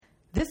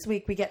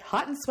week we get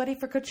hot and sweaty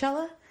for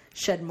Coachella,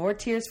 shed more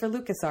tears for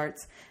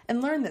LucasArts,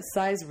 and learn that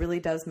size really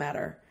does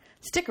matter.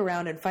 Stick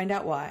around and find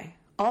out why.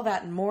 All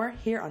that and more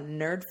here on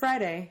Nerd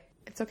Friday.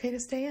 It's okay to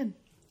stay in.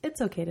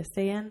 It's okay to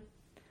stay in.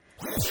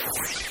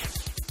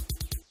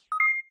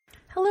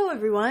 Hello,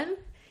 everyone.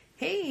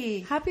 Hey.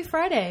 Happy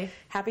Friday.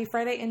 Happy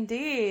Friday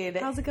indeed.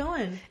 How's it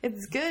going?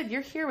 It's good.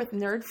 You're here with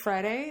Nerd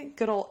Friday.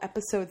 Good old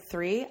episode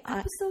 3.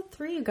 Episode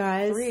 3, you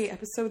guys.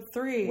 Episode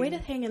 3. Way to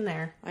hang in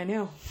there. I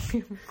know.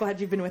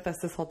 Glad you've been with us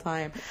this whole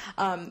time.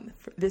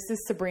 This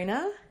is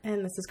Sabrina.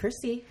 And this is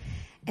Christy.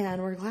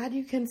 And we're glad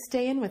you can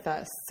stay in with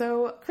us.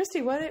 So,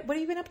 Christy, what have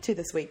you been up to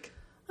this week?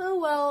 Oh,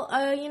 well,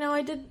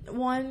 I did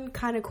one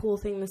kind of cool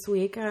thing this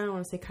week. I don't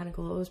want to say kind of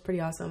cool. It was pretty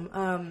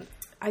awesome.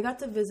 I got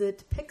to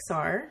visit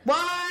Pixar.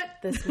 What?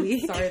 This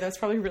week. Sorry, that's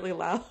probably really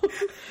loud.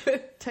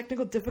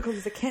 Technical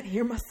difficulties. I can't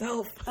hear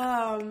myself.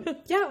 Yeah,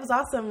 it was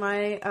awesome.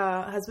 My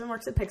husband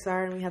works at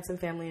Pixar, and we had some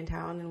family in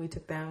town, and we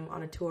took them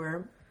on a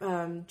tour.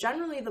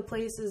 Generally, the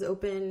place is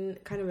open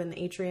kind of in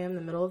the atrium,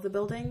 the middle of the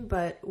building,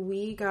 but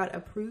we got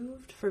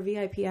approved for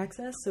VIP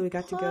access, so we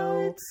got to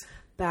go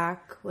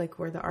back, like,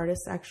 where the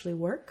artists actually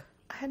work.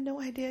 I had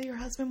no idea your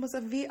husband was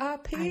a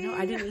VIP. I know,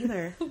 I didn't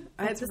either.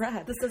 That's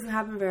rad. This doesn't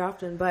happen very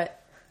often,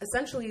 but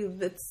essentially,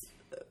 it's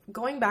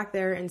going back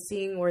there and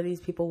seeing where these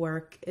people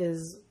work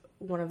is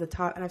one of the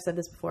top, and I've said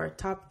this before,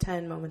 top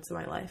 10 moments of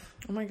my life.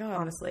 Oh my God.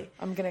 Honestly.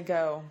 I'm going to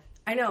go.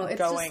 I know. It's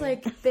just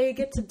like they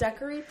get to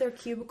decorate their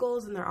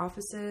cubicles and their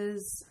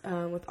offices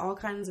with all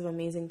kinds of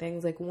amazing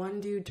things. Like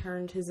one dude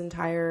turned his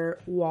entire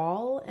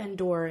wall and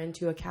door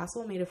into a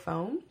castle made of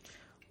foam.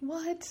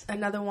 What?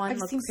 Another one.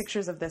 I've seen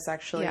pictures of this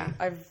actually. Yeah.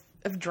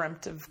 I've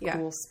dreamt of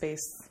cool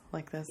space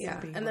like this. Yeah,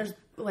 and there's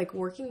like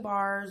working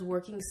bars,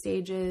 working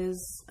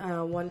stages.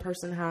 One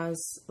person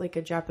has like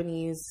a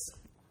Japanese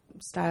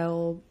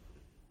style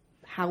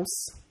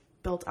house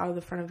built out of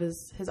the front of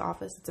his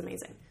office. It's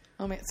amazing.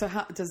 Oh man! So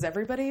how does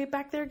everybody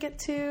back there get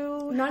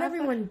to? Not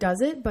everyone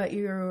does it, but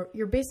you're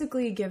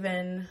basically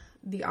given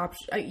the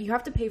option. You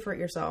have to pay for it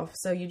yourself.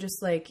 So you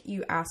just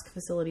you ask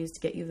facilities to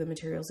get you the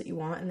materials that you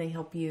want, and they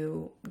help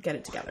you get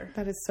it together.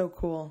 That is so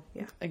cool.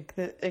 Yeah. I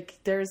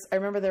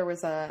remember there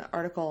was an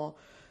article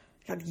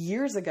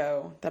years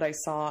ago that I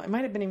saw. It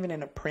might have been even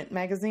in a print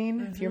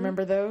magazine, if you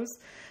remember those.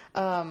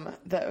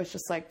 That was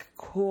just like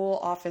cool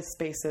office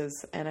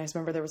spaces, and I just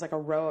remember there was like a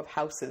row of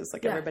houses.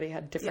 Like everybody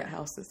had different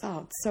houses.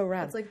 Oh, it's so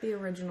rad. It's like the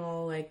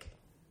original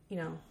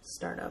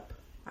startup.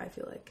 I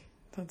feel like.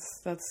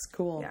 That's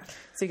cool. Yeah.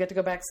 So you get to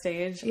go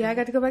backstage? Yeah, I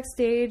got to go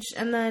backstage.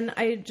 And then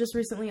I just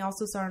recently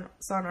also saw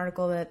an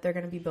article that they're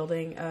going to be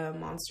building a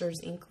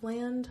Monsters, Inc.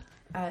 land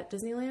at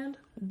Disneyland.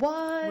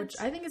 What? Which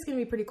I think is going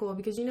to be pretty cool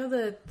because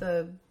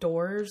the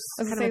doors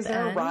kind of at the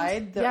end?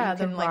 Ride? Yeah,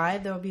 the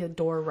ride. There will be a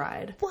door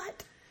ride.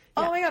 What?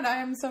 Yeah. Oh my God, I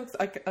am so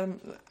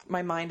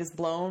my mind is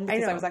blown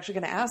because I was actually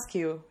going to ask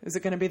you, is it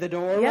going to be the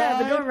door ride?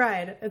 Yeah, the door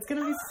ride. It's going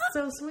to be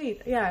so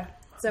sweet. Yeah.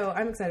 So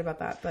I'm excited about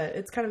that, but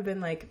it's kind of been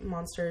like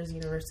Monsters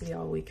University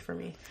all week for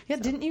me. Yeah,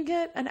 so. Didn't you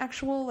get an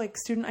actual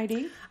student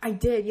ID? I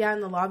did. Yeah, in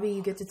the lobby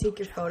you get to take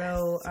your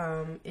photo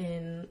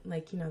in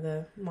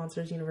the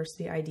Monsters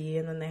University ID,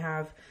 and then they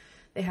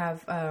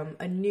have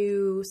a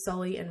new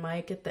Sully and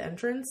Mike at the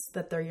entrance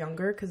that they're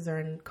younger because they're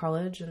in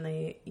college, and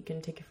you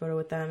can take your photo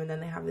with them, and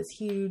then they have this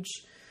huge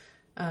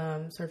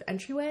sort of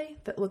entryway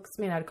that looks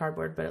made out of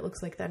cardboard, but it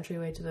looks like the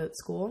entryway to the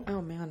school.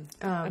 Oh man,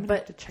 I'm gonna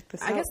have to check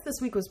this out. I guess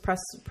this week was press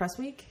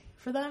week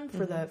for them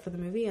for the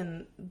movie,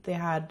 and they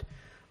had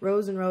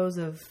rows and rows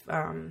of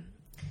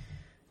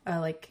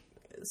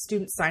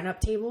student sign up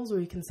tables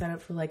where you can sign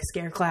up for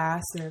scare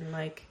class and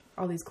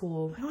all these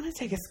cool. I want to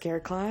take a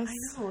scare class.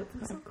 I know,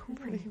 it's so cool.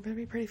 That'd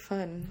be pretty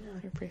fun. Yeah.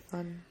 It'd be pretty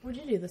fun.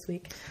 What'd you do this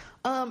week?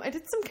 I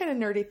did some kind of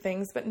nerdy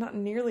things, but not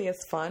nearly as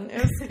fun.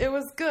 It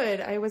was good.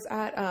 I was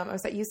at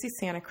UC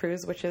Santa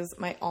Cruz, which is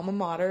my alma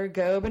mater.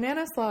 Go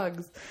Banana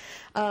Slugs!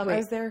 Wait, I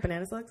was there.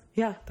 Banana Slugs?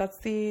 Yeah, that's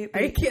the.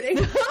 Are you kidding?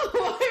 No,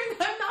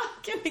 I'm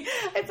not kidding.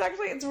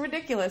 It's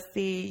ridiculous.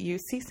 The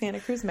UC Santa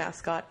Cruz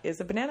mascot is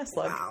a banana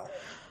slug. Wow.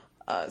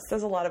 It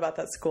says a lot about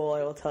that school,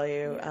 I will tell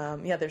you.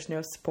 There's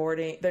no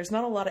sporting. There's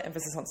not a lot of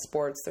emphasis on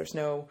sports. There's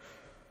no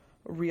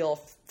real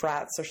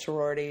frats or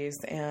sororities.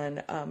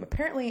 And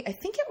apparently, I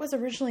think it was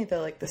originally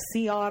the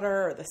sea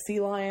otter or the sea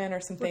lion or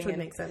something. Which would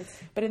make sense.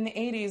 But in the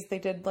 80s, they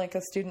did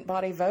a student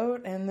body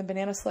vote, and the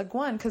banana slug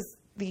won because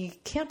the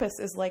campus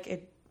is like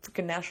a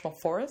freaking national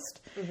forest,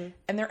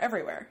 and they're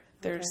everywhere.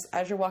 There's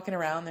as you're walking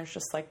around, there's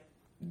just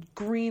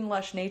green,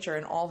 lush nature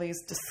and all these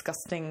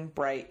disgusting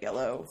bright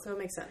yellow. So it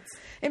makes sense.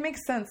 It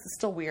makes sense. It's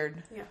still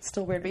weird. Yeah. It's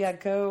still weird. But yeah,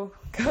 go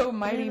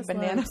mighty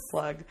banana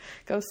slug.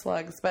 Go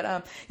slugs.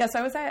 But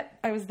so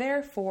I was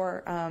there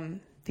for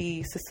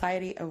the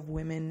Society of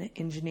Women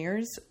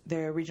Engineers.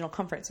 Their regional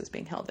conference was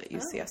being held at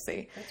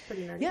UCSC. That's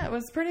pretty nerdy. Yeah, it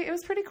was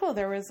pretty cool.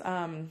 There was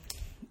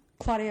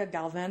Claudia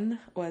Galvan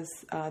was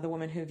the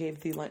woman who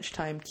gave the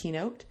lunchtime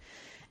keynote,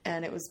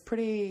 and it was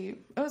pretty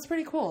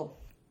cool.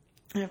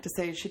 I have to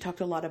say, she talked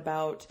a lot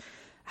about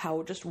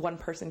how just one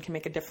person can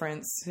make a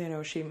difference.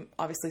 She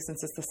obviously,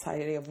 since the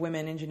Society of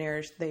Women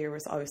Engineers, there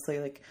was obviously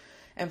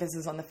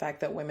emphasis on the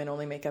fact that women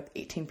only make up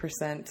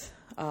 18%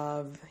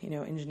 of,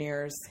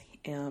 engineers.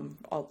 I'm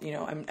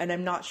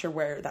not sure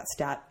where that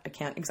stat, I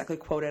can't exactly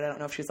quote it. I don't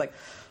know if she's like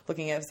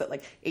looking at it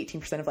like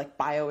 18% of like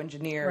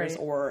bioengineers Right.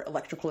 or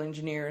electrical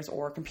engineers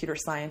or computer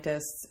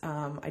scientists.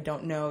 I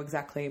don't know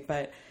exactly,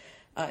 but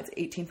it's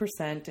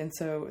 18%. And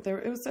so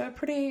it was a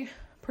pretty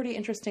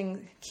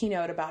interesting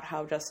keynote about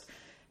how just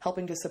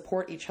helping to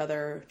support each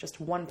other, just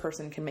one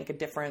person can make a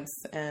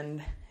difference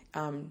and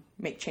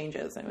make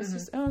changes. And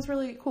it was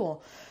really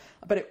cool.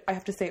 But I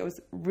have to say, it was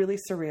really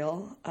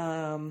surreal.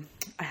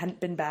 I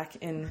hadn't been back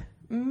in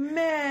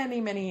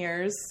many, many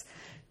years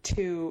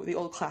to the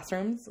old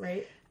classrooms.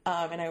 Right.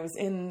 And I was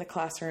in the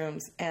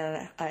classrooms,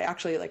 and I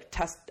actually I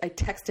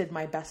texted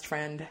my best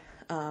friend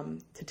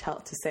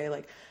to say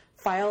like,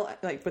 file,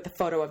 like with the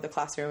photo of the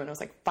classroom, and I was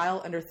like,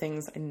 file under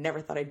things I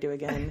never thought I'd do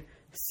again.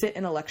 Sit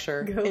in a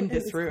lecture in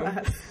this room.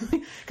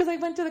 Because I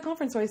went to the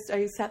conference, so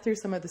I sat through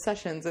some of the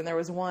sessions, and there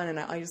was one, and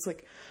I just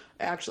like,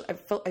 I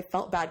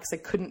felt bad because I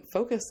couldn't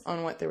focus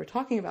on what they were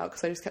talking about,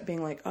 because I just kept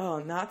being like, oh,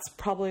 and that's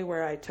probably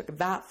where I took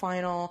that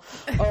final.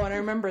 Oh, and I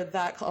remember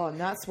that. Oh, and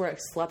that's where I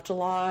slept a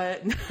lot.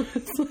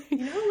 It's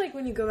like, like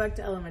when you go back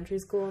to elementary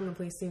school and the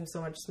place seems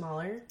so much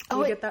smaller. Do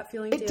you get that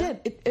feeling too?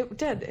 It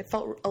did. It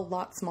felt a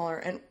lot smaller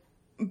and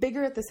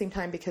bigger at the same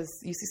time, because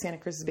UC Santa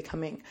Cruz is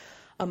becoming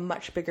a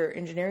much bigger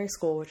engineering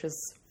school, which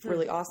is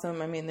really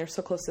awesome. I mean, they're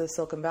so close to the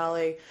Silicon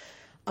Valley,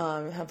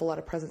 have a lot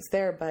of presence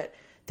there, but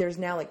there's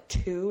now like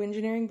 2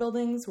 engineering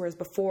buildings, whereas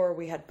before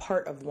we had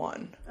part of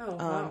one. Oh,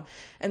 wow.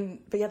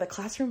 But yeah, the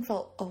classroom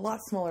felt a lot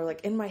smaller.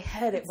 Like in my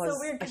head, it was so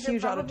weird, a huge you're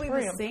probably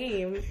auditorium.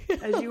 the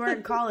same as you were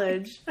in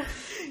college.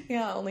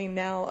 Yeah, only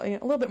now a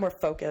little bit more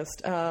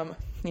focused,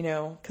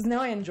 because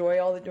now I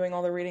enjoy doing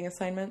all the reading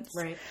assignments.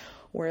 Right.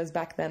 Whereas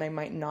back then I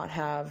might not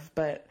have,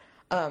 but,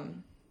 sorry,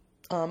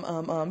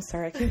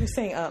 I keep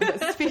saying,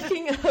 but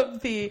speaking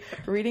of the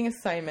reading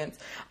assignments,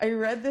 I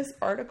read this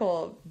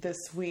article this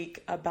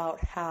week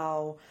about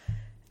how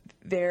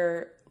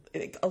a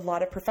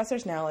lot of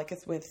professors now, like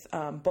it's with,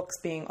 books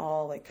being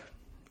all like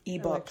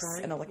ebooks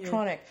and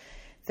electronic,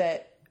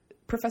 that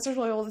professors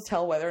will be able to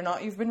tell whether or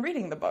not you've been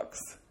reading the books.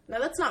 No,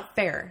 that's not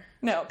fair.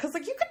 No, because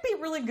like you could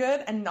be really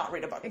good and not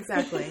read a book.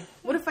 Exactly.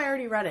 What if I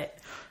already read it?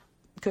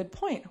 Good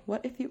point.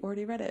 What if you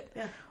already read it?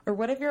 Yeah. Or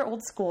what if you're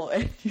old school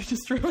and you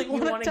just really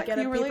want to get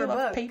a really paper love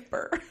book.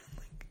 paper?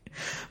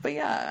 But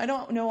yeah, I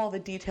don't know all the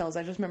details.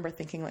 I just remember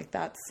thinking like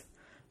that's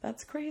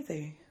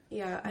crazy.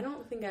 Yeah, I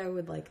don't think I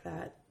would like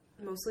that.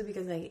 Mostly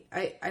because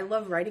I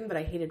love writing, but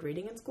I hated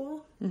reading in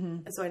school.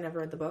 Mm-hmm. And so I never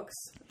read the books.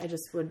 I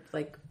just would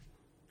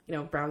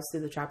browse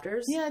through the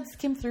chapters. Yeah, it just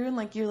came through and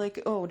like you're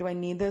like, oh, do I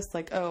need this?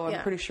 Like, oh,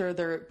 I'm pretty sure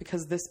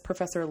because this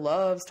professor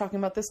loves talking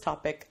about this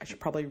topic, I should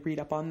probably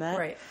read up on that.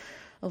 Right.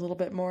 A little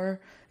bit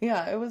more.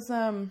 Yeah, it was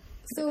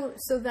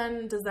So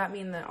then does that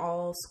mean that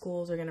all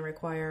schools are going to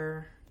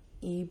require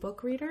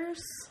e-book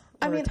readers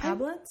or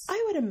tablets?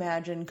 I would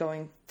imagine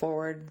going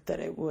forward that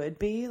it would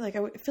be. Like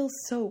it feels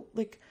so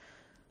like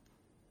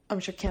I'm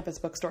sure campus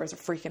bookstores are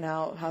freaking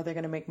out how they're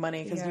going to make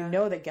money because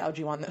they gouge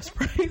you on those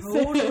prices.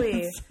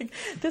 Totally. Like,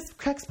 this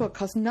textbook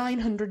costs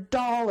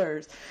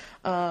 $900.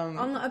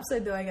 On the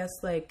upside though, I guess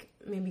like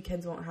maybe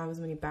kids won't have as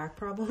many back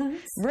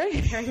problems.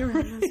 Right. Carrying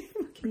around those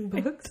fucking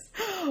books.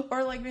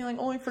 Or like being like,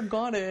 oh, I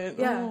forgot it.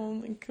 Yeah.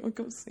 Oh,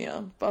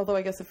 yeah. Although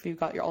I guess if you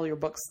got all your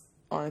books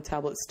on a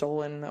tablet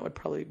stolen, that would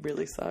probably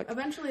really suck.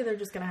 Eventually they're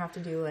just going to have to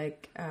do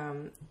like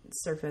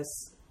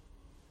Surface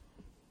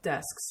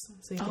desks.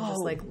 So you can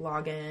just like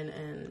log in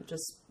and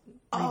just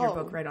read your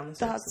book right on the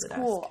surface of the desk.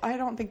 That's cool. I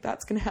don't think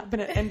that's going to happen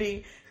at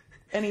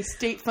any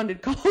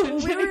state-funded college.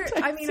 Well,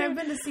 I've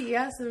been to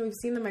CES and we've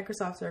seen the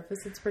Microsoft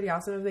Surface. It's pretty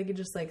awesome if they could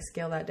just like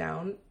scale that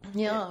down.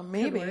 Yeah,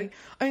 maybe.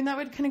 I mean, that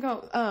would kind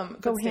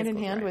of go hand in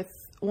hand with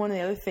one of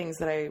the other things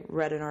that I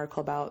read an article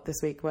about this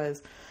week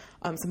was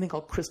something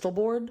called Crystal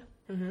Board.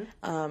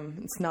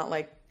 Mm-hmm. It's not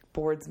like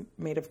boards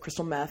made of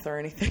crystal meth or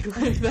anything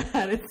like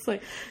that.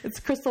 It's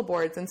crystal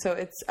boards, and so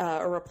it's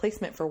a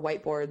replacement for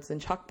whiteboards and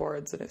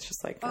chalkboards, and it's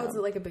just like is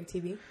it like a big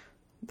TV?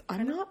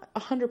 I'm not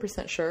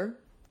 100% sure,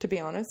 to be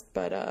honest,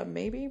 but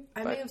maybe.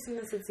 I may have seen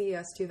this at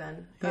CES too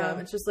then. Yeah.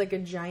 It's just like a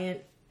giant,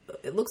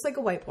 it looks like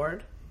a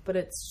whiteboard, but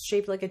it's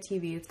shaped like a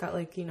TV. It's got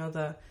like,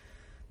 the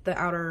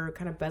outer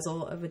kind of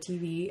bezel of a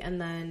TV, and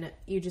then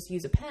you just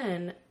use a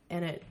pen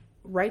and it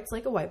writes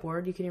like a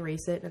whiteboard. You can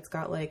erase it, and it's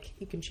got like,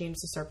 you can change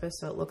the surface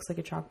so it looks like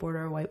a chalkboard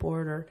or a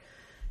whiteboard or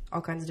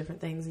all kinds of different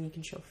things, and you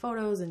can show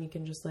photos, and you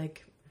can just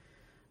like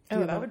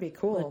that would be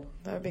cool.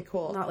 That would be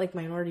cool. Not like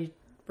Minority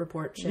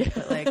Report shit,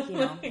 but like,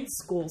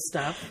 school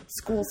stuff.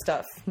 School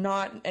stuff.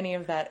 Not any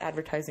of that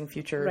advertising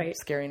future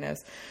scariness.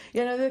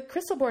 The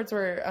crystal boards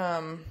were,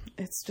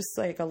 it's just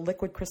like a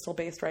liquid crystal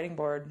based writing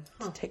board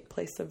to take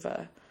place of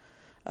a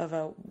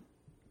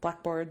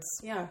blackboards.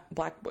 Yeah.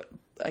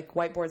 Like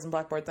whiteboards and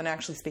blackboards. And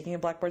actually, speaking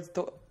of blackboards,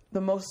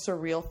 the most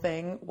surreal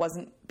thing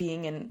wasn't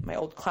being in my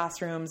old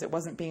classrooms. It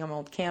wasn't being on my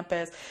old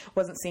campus. It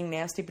wasn't seeing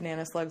nasty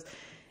banana slugs.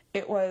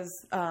 it was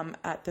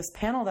at this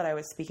panel that I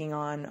was speaking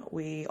on,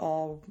 we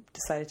all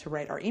decided to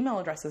write our email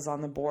addresses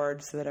on the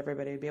board so that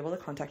everybody would be able to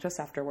contact us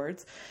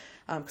afterwards,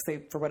 because they,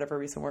 for whatever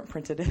reason, weren't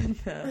printed in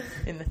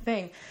the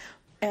thing.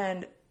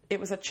 And it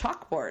was a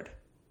chalkboard.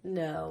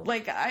 No.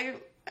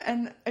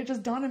 And it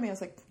just dawned on me, I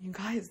was like, you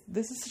guys,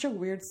 this is such a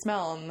weird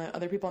smell. And the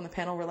other people on the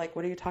panel were like,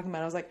 what are you talking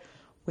about? I was like,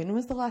 when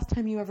was the last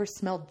time you ever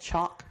smelled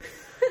chalk?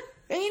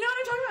 And you know what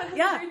I'm talking about?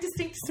 It has a very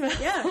distinct smell.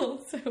 Yeah.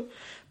 So,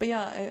 but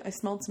yeah, I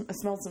smelled some,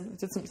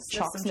 did some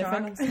chalk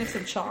sniffing. Sniffed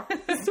some chalk.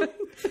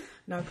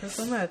 Not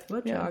crystal meth,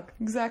 but chalk.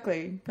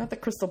 Exactly. Not the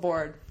crystal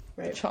board.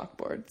 Right. The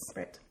chalkboards.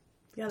 Right.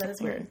 Yeah, that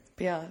is weird.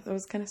 But yeah, that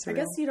was kind of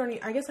surreal.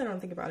 I guess I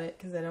don't think about it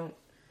because I don't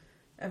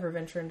ever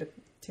venture into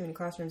too many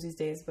classrooms these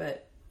days.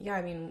 But yeah,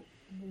 I mean,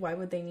 why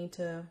would they need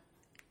to?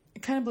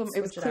 It kind of blew.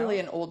 It was clearly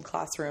an old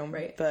classroom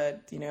right.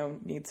 that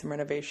needs some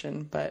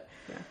renovation, but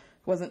it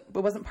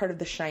wasn't part of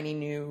the shiny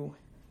new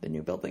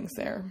buildings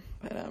there.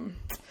 But it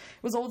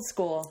was old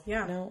school.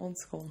 Yeah, old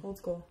school. Old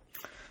school.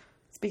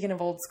 Speaking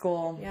of old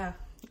school,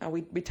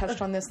 we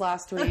touched on this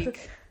last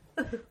week,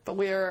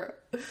 but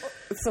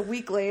it's a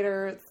week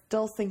later. It's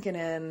still sinking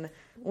in.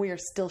 We are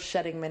still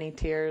shedding many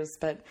tears,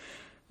 but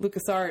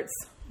LucasArts,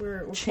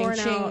 we're pouring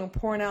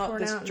out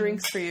this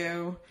drinks for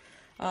you.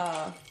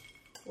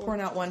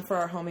 Pouring out one for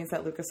our homies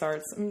at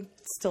LucasArts. I'm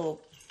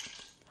still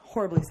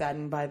horribly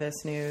saddened by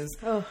this news.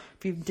 Oh.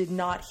 If you did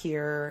not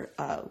hear,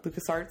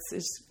 LucasArts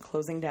is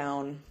closing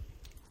down.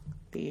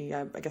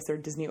 I guess their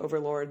Disney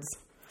overlords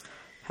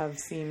have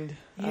deemed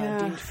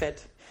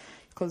fit.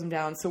 Close them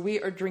down. So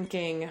we are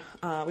drinking,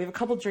 we have a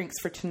couple drinks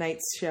for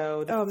tonight's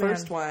show. The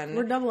first one.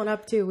 We're doubling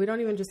up too. We don't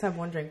even just have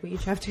one drink. We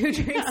each have 2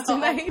 drinks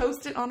tonight. I'll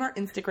post it on our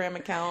Instagram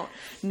account,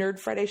 Nerd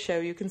Friday Show,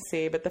 you can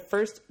see. But the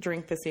first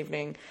drink this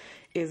evening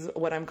is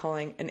what I'm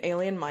calling an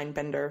Alien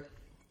Mindbender,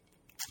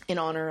 in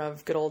honor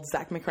of good old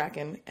Zach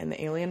McCracken and the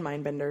Alien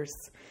Mindbenders.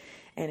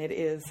 And it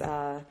is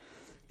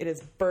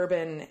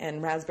bourbon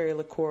and raspberry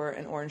liqueur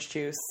and orange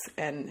juice.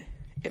 And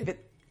it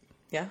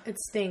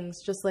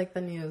stings just like the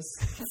news.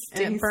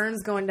 And it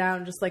burns going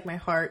down just like my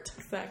heart.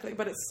 Exactly.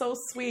 But it's so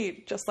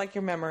sweet, just like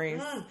your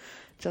memories.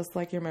 Just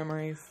like your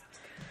memories.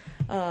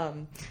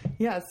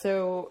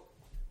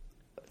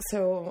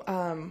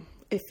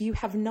 If you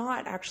have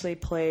not actually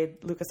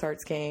played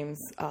LucasArts games,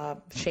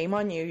 shame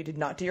on you. You did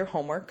not do your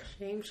homework.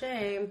 Shame,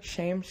 shame.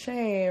 Shame,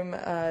 shame.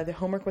 The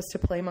homework was to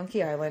play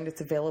Monkey Island.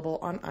 It's available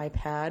on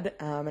iPad.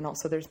 And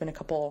also there's been a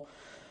couple,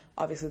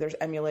 obviously there's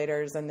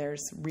emulators and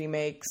there's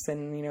remakes,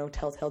 and,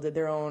 Telltale did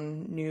their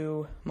own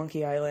new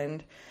Monkey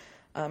Island.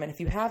 And if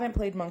you haven't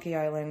played Monkey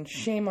Island,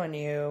 shame on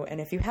you.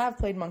 And if you have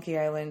played Monkey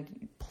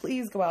Island,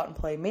 please go out and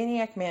play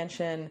Maniac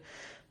Mansion,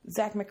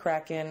 Zach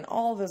McCracken,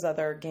 all those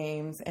other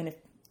games. And if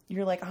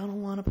you're like, I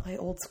don't want to play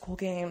old school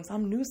games,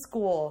 I'm new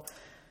school.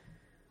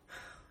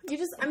 You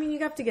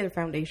have to get a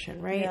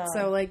foundation, right? Yeah.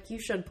 So, you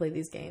should play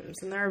these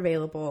games, and they're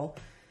available.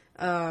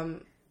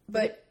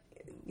 But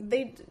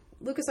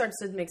LucasArts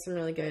did make some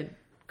really good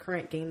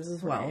current games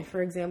as well. Right.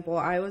 For example,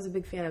 I was a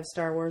big fan of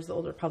Star Wars: The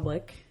Old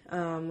Republic,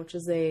 which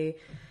is a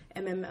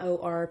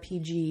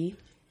MMORPG.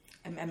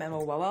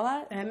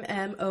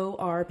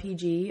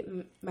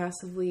 MMORPG,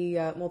 massively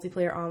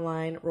multiplayer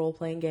online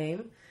role-playing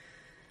game.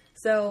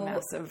 So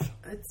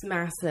it's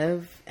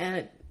massive, and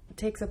it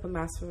takes up a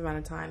massive amount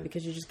of time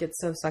because you just get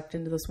so sucked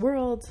into this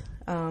world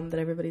that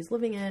everybody's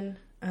living in.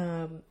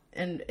 And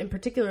in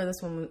particular,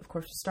 this one, of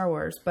course, was Star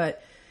Wars.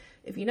 But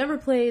if you never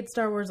played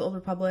Star Wars: Old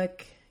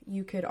Republic,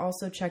 you could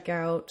also check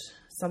out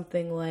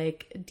something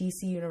like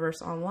DC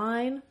Universe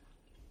Online,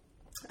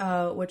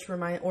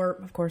 or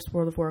of course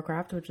World of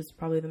Warcraft, which is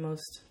probably the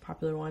most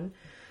popular one.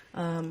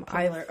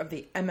 Of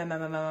the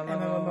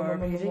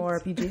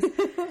MMORPGs.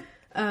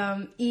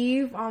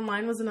 Eve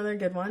Online was another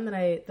good one that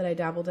I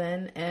dabbled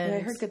in, and I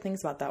heard good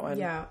things about that one.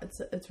 Yeah,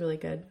 it's really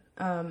good.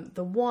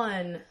 The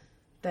one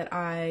that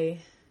I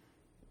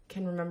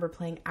can remember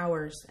playing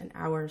hours and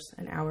hours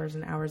and hours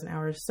and hours and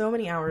hours, so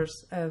many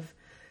hours of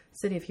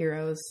City of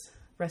Heroes.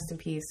 Rest in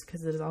peace,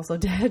 because it is also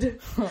dead.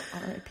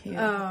 R.I.P.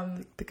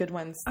 The good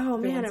ones. Oh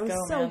man, it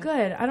was so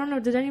good. I don't know.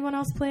 Did anyone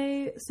else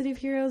play City of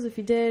Heroes? If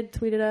you did,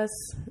 tweet at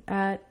us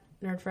at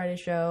Nerd Friday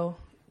Show.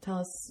 Tell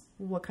us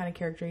what kind of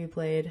character you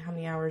played, how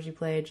many hours you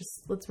played.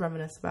 Just let's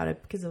reminisce about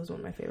it, because it was one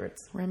of my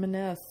favorites.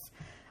 Reminisce.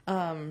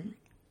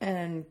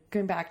 And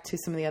going back to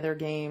some of the other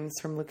games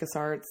from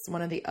LucasArts,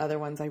 one of the other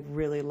ones I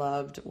really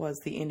loved was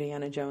the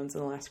Indiana Jones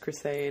and the Last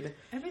Crusade.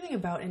 Everything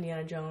about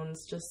Indiana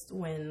Jones just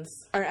wins.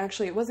 Or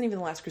actually, it wasn't even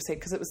the Last Crusade,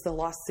 because it was the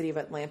Lost City of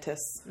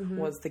Atlantis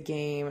was the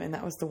game, and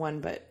that was the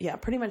one. But yeah,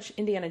 pretty much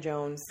Indiana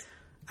Jones.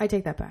 I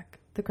take that back.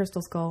 The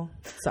Crystal Skull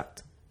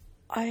sucked.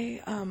 I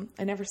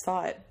never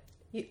saw it.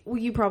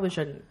 You probably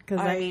shouldn't,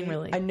 because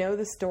really. I know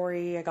the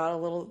story. I got a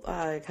little,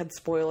 had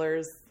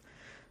spoilers.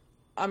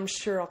 I'm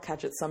sure I'll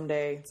catch it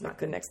someday. It's like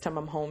the next time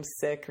I'm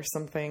homesick or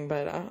something,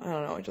 but I don't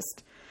know. I'm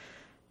just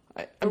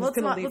going to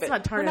leave it. Let's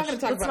not tarnish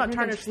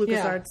LucasArts.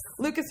 Yeah.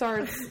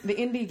 LucasArts, the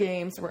indie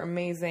games were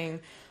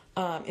amazing.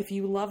 If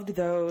you loved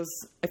those,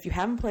 if you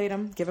haven't played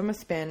them, give them a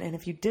spin. And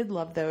if you did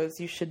love those,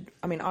 you should,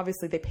 I mean,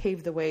 obviously they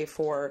paved the way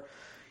for,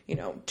 you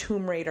know,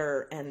 Tomb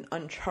Raider and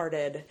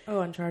Uncharted.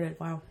 Oh, Uncharted.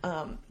 Wow.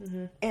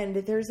 And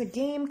there's a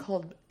game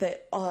called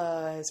that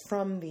is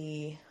from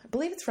the, I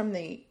believe it's from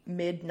the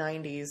mid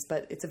 90s,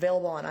 but it's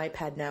available on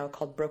iPad now,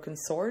 called Broken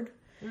Sword.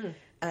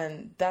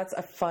 And that's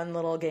a fun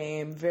little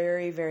game,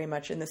 very, very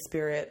much in the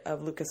spirit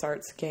of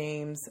LucasArts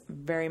games,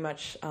 very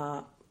much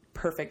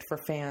perfect for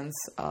fans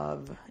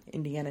of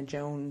Indiana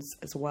Jones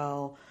as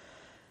well.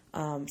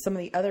 Some of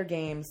the other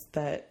games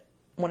that,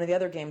 one of the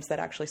other games that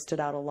actually stood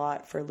out a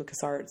lot for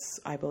LucasArts,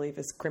 I believe,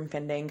 is Grim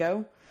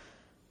Fandango.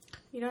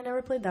 You know, I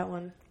never played that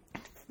one.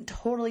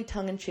 Totally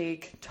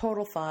tongue-in-cheek,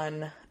 total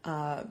fun,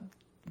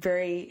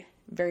 very,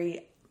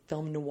 very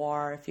film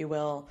noir, if you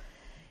will.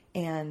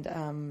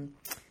 And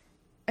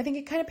I think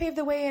it kind of paved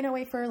the way in a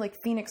way for like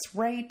Phoenix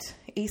Wright.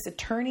 Ace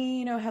Attorney,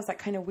 you know, has that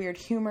kind of weird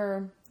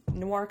humor,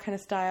 noir kind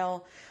of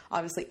style.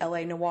 Obviously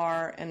LA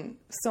Noire and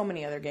so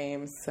many other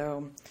games.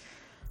 So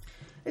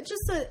it's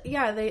just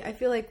I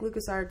feel like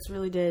LucasArts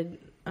really did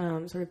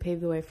sort of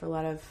pave the way for a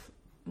lot of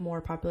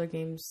more popular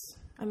games.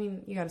 I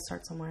mean, you got to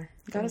start somewhere.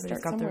 Got to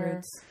start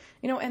somewhere.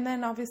 You know, and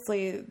then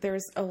obviously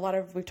there's a lot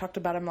of, we talked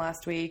about them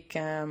last week,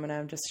 and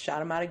I'll just shout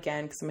them out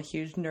again because I'm a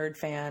huge nerd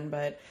fan,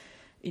 but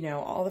you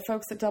know, all the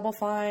folks at Double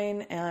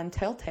Fine and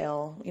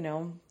Telltale, you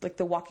know, like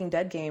the Walking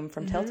Dead game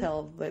from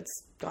Telltale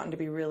that's gotten to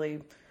be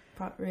really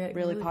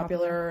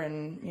popular.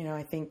 And, you know,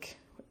 I think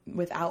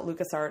without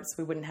LucasArts,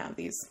 we wouldn't have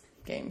these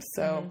games.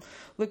 So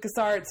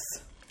LucasArts,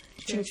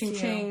 ching, ching,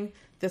 ching.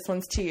 This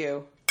one's to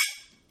you.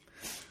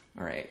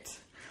 All right.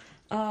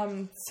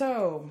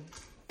 So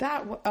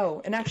that,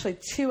 and actually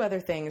two other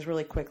things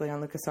really quickly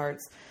on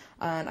LucasArts.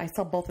 And I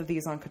saw both of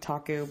these on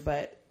Kotaku,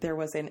 but there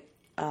was an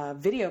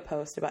video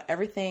post about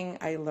everything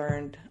I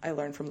learned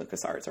from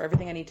LucasArts, or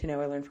everything I need to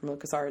know I learned from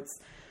LucasArts.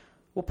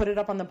 We'll put it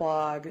up on the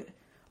blog,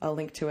 a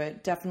link to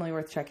it. Definitely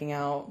worth checking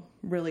out.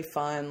 Really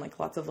fun, like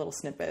lots of little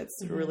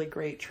snippets. Really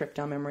great trip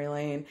down memory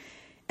lane.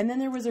 And then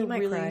there was a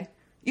really...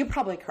 You'll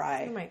probably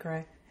cry. You might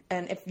cry.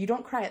 And if you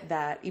don't cry at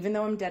that, even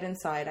though I'm dead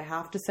inside, I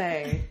have to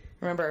say,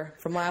 remember,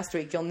 from last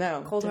week, you'll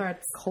know. Cold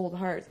hearts. Cold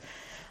hearts.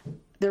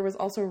 There was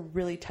also a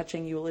really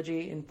touching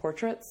eulogy in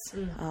portraits.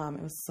 It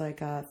was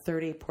like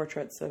 30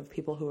 portraits of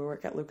people who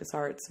work at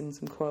LucasArts and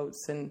some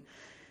quotes. And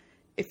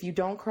if you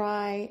don't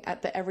cry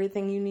at the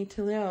everything you need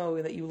to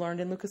know that you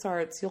learned in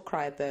LucasArts, you'll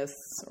cry at this.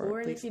 Or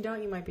if you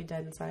don't, you might be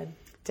dead inside.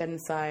 Dead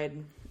inside.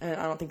 And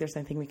I don't think there's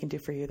anything we can do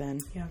for you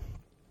then. Yeah.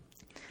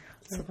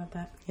 Sorry about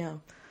that. Yeah.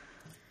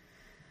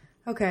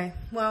 Okay.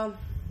 Well,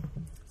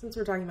 since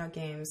we're talking about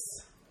games,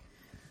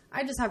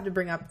 I just have to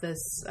bring up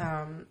this...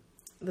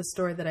 the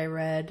story that I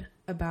read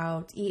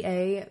about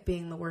EA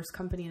being the worst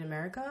company in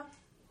America.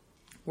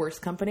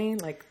 Worst company?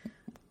 Like,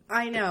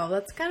 I know.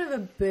 That's kind of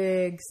a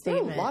big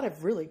statement. There are a lot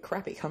of really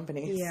crappy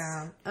companies.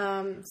 Yeah.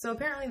 So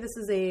apparently this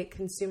is a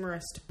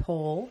consumerist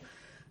poll.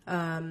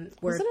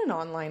 Was it an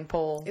online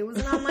poll? It was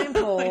an online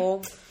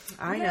poll.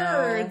 I know.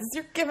 Nerds,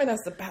 you're giving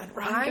us a bad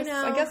run. I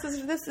know. I guess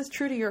if this is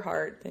true to your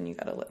heart, then you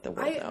got to let the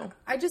world know.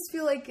 I just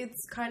feel like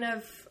it's kind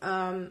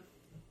of...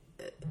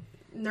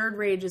 nerd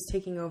rage is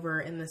taking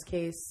over in this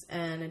case,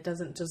 and it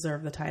doesn't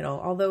deserve the title,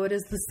 although it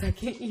is the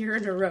second year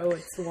in a row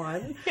it's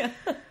won.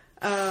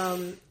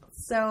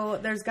 So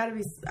there's got to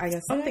be, I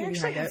guess, something behind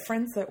it. I actually have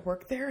friends that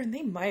work there, and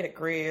they might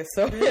agree.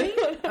 So really?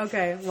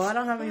 Okay. Well, I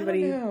don't have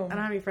anybody. I don't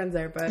have any friends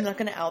there, but I'm not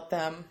going to out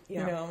them.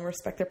 Yeah. You know,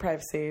 respect their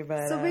privacy.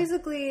 But so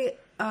basically,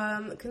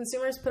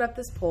 consumers put up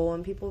this poll,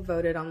 and people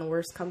voted on the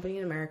worst company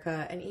in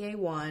America, and EA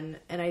won.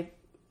 And I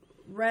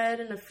read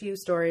in a few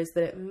stories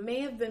that it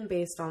may have been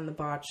based on the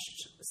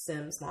botched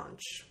Sims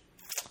launch.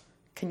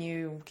 Can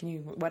you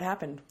what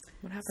happened?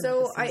 What happened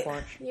so with the Sims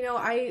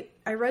launch?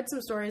 I read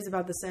some stories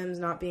about the Sims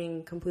not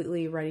being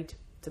completely ready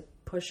to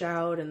push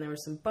out, and there were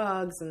some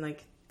bugs, and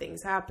like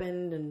things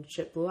happened and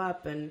shit blew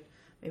up, and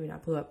maybe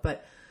not blew up,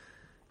 but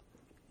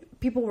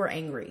people were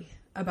angry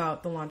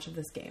about the launch of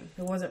this game.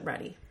 It wasn't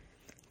ready.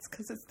 It's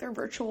because it's their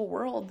virtual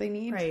world. They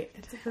need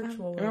It's a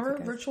virtual world.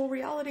 Remember, virtual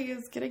reality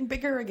is getting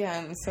bigger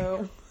again.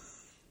 So.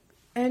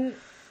 And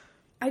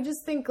I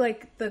just think,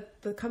 like, the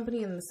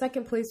company in the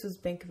second place was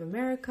Bank of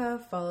America,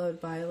 followed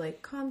by,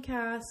 like,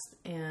 Comcast,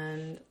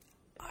 and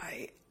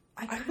I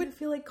would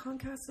feel like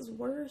Comcast is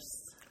worse.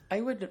 I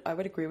would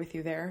agree with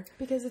you there.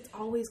 Because it's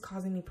always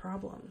causing me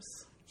problems.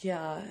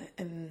 Yeah,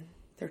 and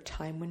their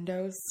time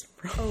windows.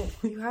 Oh,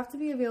 you have to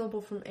be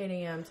available from 8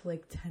 a.m. to,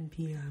 like, 10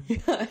 p.m.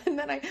 Yeah, and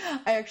then I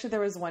actually, there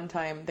was one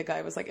time, the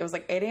guy was like, it was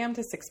like 8 a.m.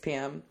 to 6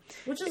 p.m.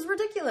 Which is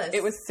ridiculous.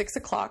 It was 6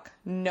 o'clock.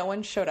 No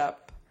one showed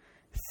up.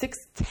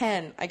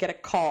 6:10, I get a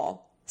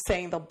call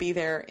saying they'll be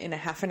there in a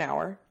half an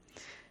hour.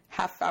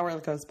 Half hour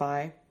goes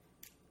by.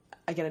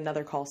 I get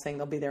another call saying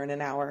they'll be there in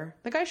an hour.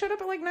 The guy showed up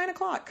at like 9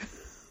 o'clock.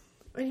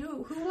 And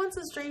who wants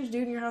a strange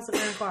dude in your house at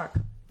 9 o'clock?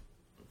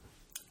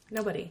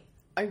 Nobody.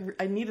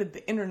 I needed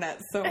the internet,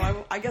 so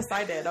I guess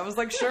I did. I was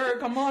like, sure,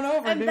 come on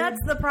over, and dude.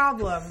 That's the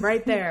problem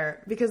right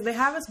there. Because they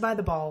have us by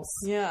the balls.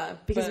 Yeah.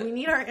 Because we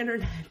need our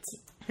internet.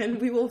 And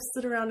we will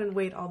sit around and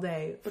wait all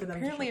day. But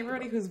apparently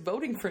everybody who's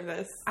voting for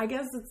this, I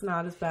guess it's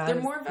not as bad.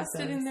 They're more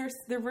vested in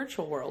their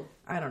virtual world.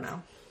 I don't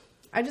know.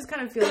 I just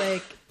kind of feel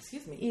like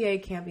excuse me, EA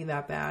can't be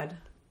that bad,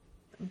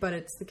 but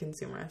it's the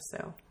consumer.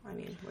 So, I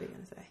mean, what are you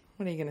going to say?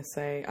 What are you going to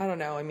say? I don't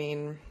know. I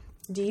mean,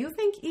 do you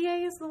think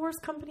EA is the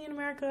worst company in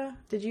America?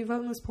 Did you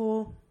vote in this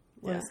poll?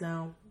 Let us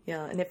know.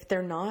 Yeah, and if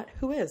they're not,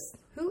 who is?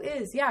 Who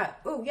is? Yeah.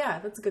 Oh, yeah,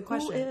 that's a good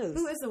question.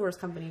 Who is the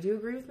worst company? Do you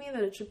agree with me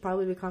that it should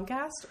probably be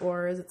Comcast,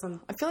 or is it some...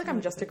 I feel like I'm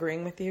just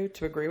agreeing with you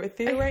to agree with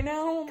you right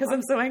now. Because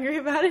I'm so angry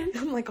about it.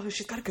 I'm like, oh,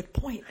 she's got a good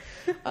point.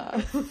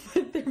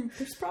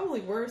 There's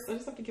probably worse. I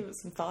just have to give it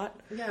some thought.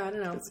 Yeah, I don't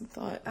know. Give it some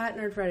thought. At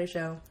Nerd Friday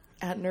Show.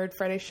 At Nerd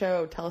Friday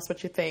Show. Tell us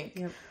what you think.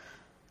 Yep.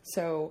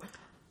 So...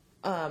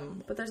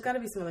 but there's got to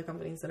be some other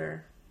companies that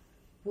are...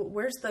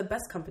 Where's the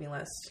best company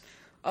list?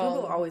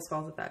 Google always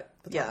falls at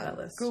the top of that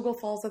list. Google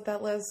falls at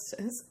that list.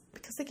 And it's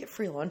because they get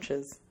free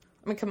lunches.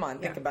 I mean, come on,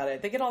 think about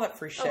it. They get all that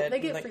free shit. They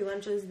get free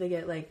lunches. They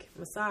get, like,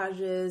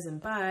 massages and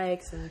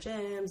bikes and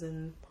gyms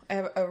and... I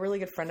have a really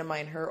good friend of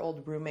mine. Her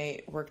old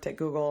roommate worked at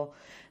Google.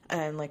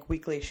 And, like,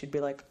 weekly she'd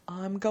be like,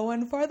 I'm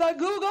going for the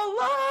Google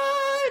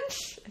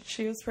lunch! And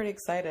she was pretty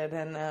excited.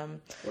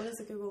 And what is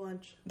the Google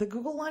lunch? The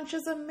Google lunch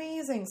is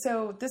amazing.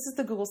 So this is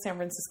the Google San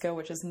Francisco,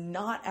 which is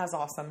not as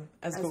awesome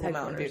as Google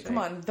Mountain View. Right? Come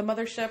on, the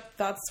mothership,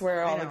 that's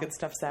where all the good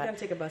stuff's at. You gotta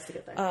take a bus to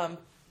get there.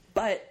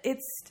 But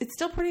it's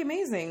still pretty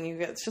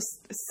amazing. It's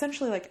just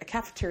essentially like a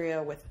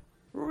cafeteria with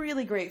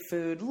really great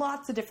food,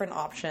 lots of different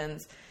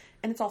options,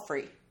 and it's all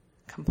free.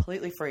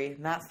 Completely free.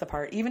 And that's the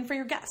part. Even for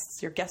your guests.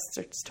 Your guests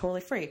are just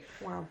totally free.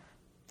 Wow.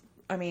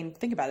 I mean,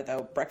 think about it,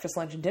 though. Breakfast,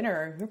 lunch, and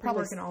dinner. You're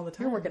probably working all the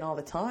time. You're working all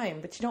the time,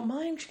 but you don't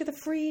mind because you get the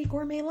free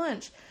gourmet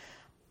lunch.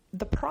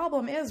 The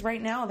problem is,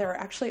 right now, there are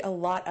actually a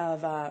lot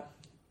of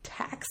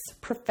tax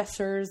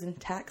professors and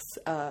tax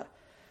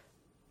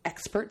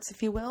experts,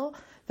 if you will,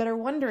 that are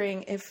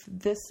wondering if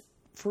this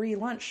free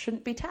lunch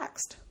shouldn't be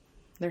taxed.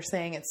 They're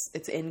saying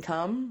it's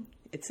income.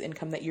 It's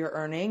income that you're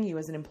earning, you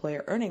as an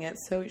employer earning it,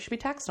 so you should be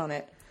taxed on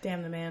it.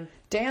 Damn the man.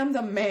 Damn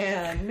the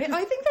man.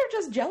 I think they're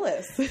just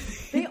jealous.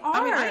 They are.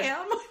 I mean, I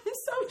am. I'm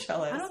so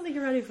jealous. I don't think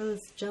you're ready for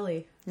this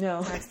jelly.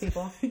 No. Tax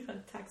people.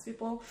 Tax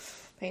people.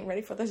 They ain't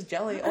ready for this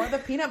jelly or the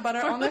peanut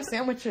butter on their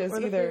sandwiches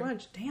or the either. Free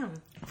lunch. Damn.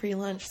 Free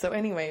lunch. So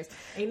anyways.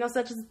 Ain't no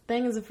such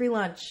thing as a free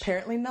lunch.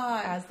 Apparently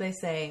not. As they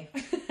say.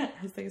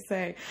 As they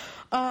say.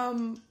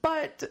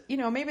 But,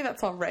 maybe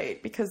that's all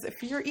right. Because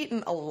if you're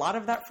eating a lot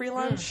of that free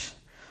lunch,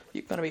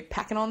 you're going to be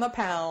packing on the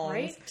pounds.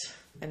 Right.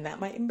 And that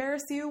might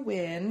embarrass you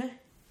when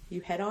you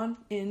head on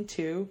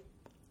into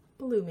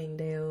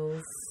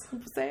Bloomingdale's.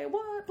 Say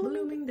what?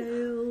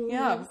 Bloomingdale's.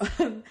 Yeah.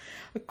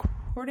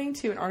 According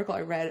to an article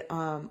I read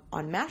on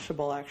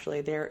Mashable, actually,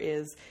 there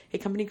is a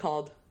company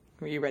called,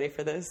 are you ready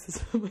for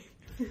this?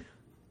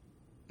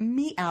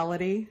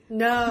 Meality.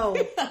 No.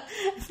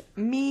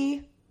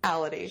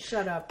 Meality.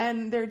 Shut up.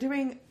 And they're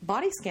doing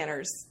body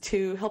scanners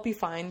to help you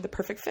find the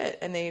perfect fit.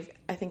 And they've,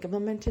 I think,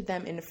 implemented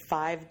them in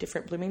 5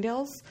 different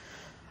Bloomingdale's.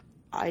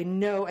 I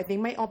think they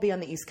might all be on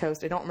the East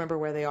Coast. I don't remember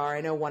where they are. I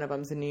know one of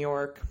them's in New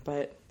York,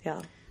 but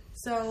yeah.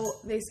 So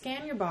they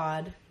scan your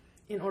bod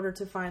in order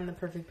to find the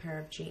perfect pair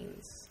of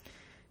jeans.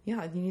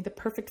 Yeah, you need the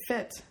perfect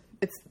fit.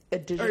 It's a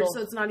digital... so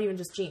it's not even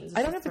just jeans.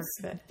 I don't know if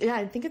it's... Fit. Yeah,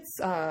 I think it's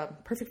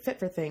perfect fit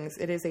for things.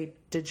 It is a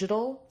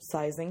digital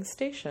sizing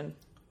station.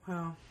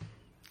 Wow.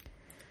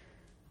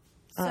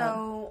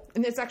 So...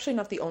 and it's actually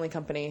not the only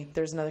company.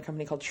 There's another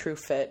company called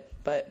TrueFit,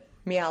 but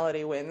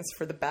Meality wins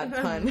for the bad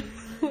pun.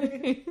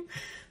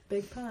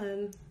 Big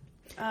pun.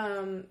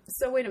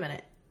 So wait a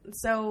minute.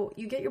 So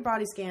you get your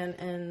body scan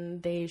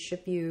and they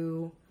ship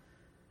you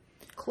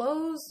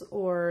clothes,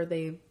 or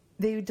they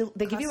give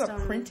you a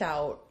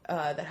printout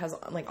that has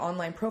like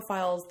online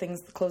profiles,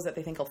 clothes that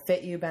they think will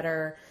fit you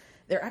better.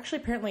 They're actually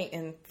apparently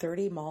in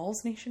 30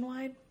 malls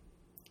nationwide.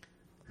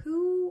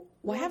 Who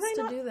wants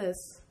to do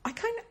this? I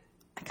kind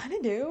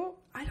of do.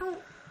 I don't.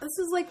 This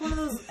is like one of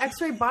those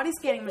X-ray body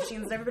scanning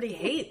machines that everybody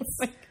hates.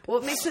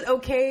 What makes it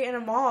okay in a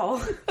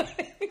mall?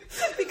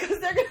 Because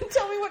they're going to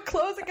tell me what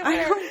clothes I can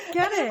wear. I don't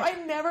get it.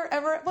 I never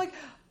ever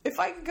if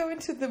I could go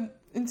into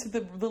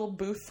the little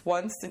booth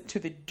once into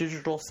the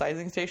digital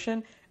sizing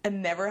station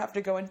and never have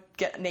to go and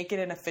get naked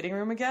in a fitting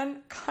room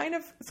again,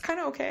 it's kind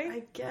of okay.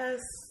 I guess,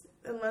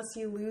 unless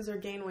you lose or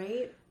gain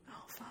weight.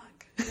 Oh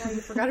fuck! Yeah, you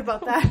forgot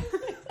about that.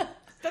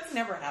 That's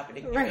never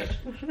happening, right?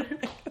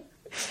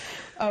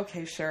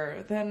 Okay,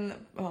 sure. Then,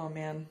 oh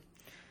man.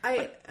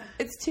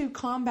 It's to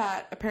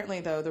combat,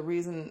 apparently, though, the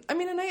reason... I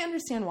mean, and I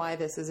understand why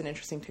this is an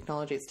interesting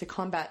technology. It's to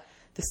combat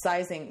the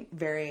sizing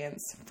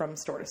variance from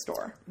store to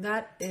store.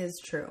 That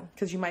is true.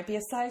 Because you might be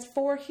a size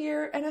 4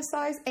 here and a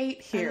size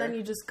 8 here. And then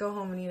you just go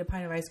home and eat a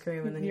pint of ice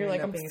cream, and then you're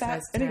like, I'm being fat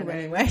a size 10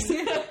 anyway.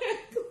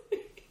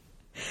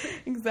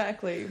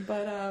 Exactly.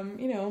 But,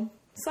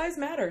 size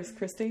matters,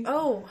 Christy.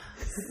 Oh,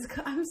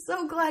 I'm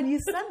so glad you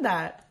said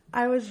that.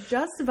 I was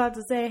just about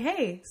to say,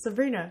 hey,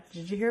 Sabrina,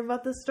 did you hear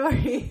about this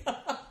story?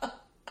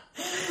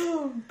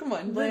 Come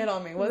on, lay it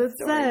on me. What it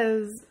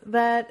says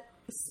that,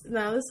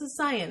 now this is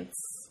science.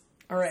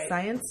 All right.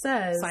 Science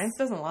says... Science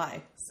doesn't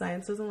lie.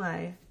 Science doesn't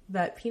lie.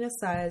 That penis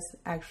size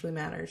actually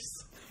matters.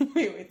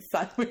 wait,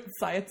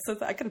 science says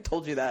that? I could have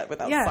told you that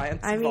without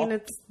science I involved. mean,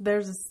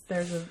 there's a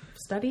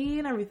study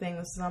and everything.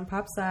 This is on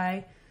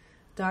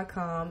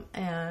popsci.com,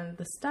 and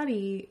the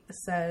study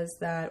says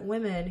that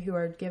women who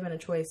are given a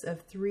choice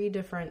of 3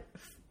 different,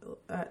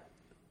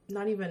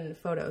 not even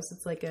photos,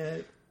 it's like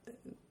a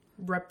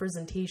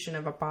representation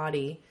of a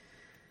body,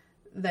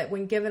 that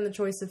when given the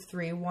choice of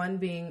 3, one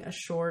being a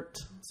short,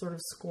 sort of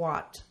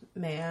squat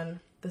man,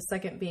 the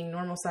second being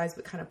normal size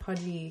but kind of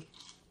pudgy.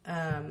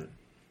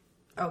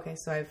 Okay,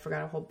 so I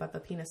forgot a whole about the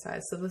penis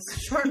size. So the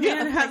short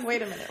man has...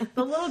 Wait a minute.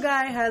 The little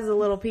guy has a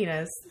little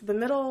penis. The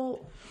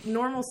middle,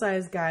 normal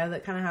sized guy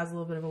that kind of has a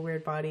little bit of a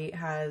weird body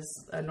has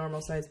a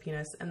normal sized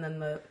penis. And then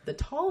the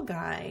tall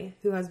guy,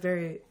 who has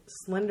very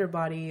slender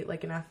body,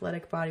 like an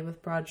athletic body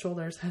with broad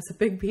shoulders, has a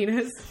big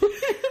penis.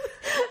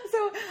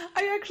 So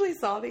I actually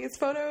saw these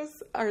photos,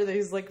 or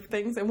these like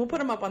things, and we'll put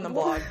them up on the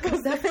blog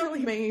because they're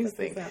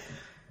amazing.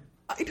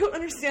 I don't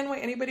understand why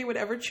anybody would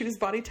ever choose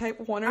body type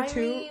 1 or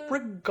 2,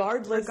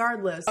 regardless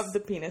of the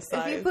penis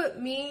size. If you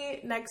put me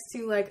next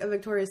to like a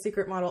Victoria's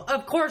Secret model,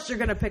 of course you're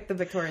gonna pick the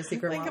Victoria's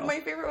Secret model. My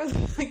favorite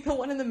was like the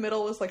one in the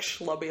middle was like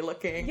schlubby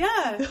looking.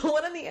 Yeah. The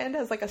one on the end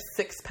has like a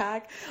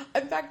 6-pack.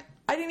 In fact,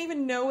 I didn't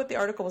even know what the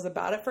article was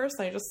about at first,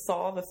 and I just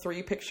saw the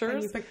 3 pictures.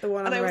 And you picked the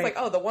one on the right. And I was like,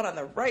 oh, the one on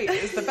the right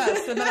is the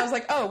best. And then I was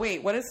like, oh,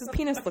 wait, what does his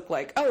penis look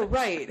like? Oh,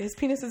 right, his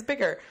penis is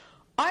bigger.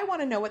 I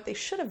want to know what they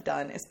should have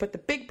done is put the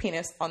big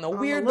penis on the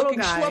weird-looking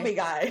schlubby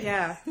guy.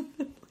 Yeah,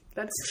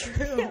 that's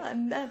true. Yeah,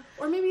 and then...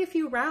 Or maybe a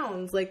few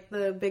rounds, like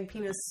the big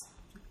penis,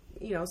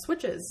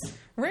 switches.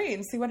 Right,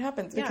 and see what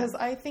happens. Yeah. Because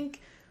I think...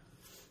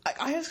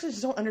 I actually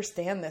just don't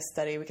understand this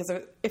study, because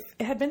if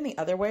it had been the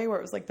other way, where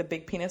it was like the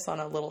big penis on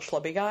a little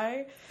schlubby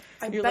guy...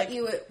 I bet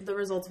the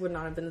results would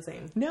not have been the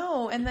same.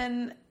 No, and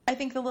then I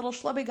think the little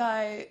schlubby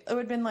guy, it would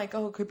have been like,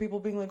 oh, could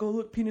people being like, oh,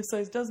 look, penis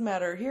size does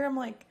matter. Here I'm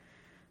like...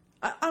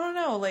 I don't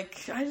know,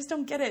 like, I just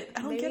don't get it.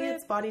 I don't get it. Maybe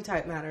it's body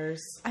type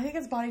matters. I think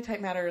it's body type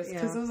matters,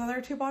 because those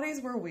other 2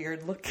 bodies were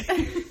weird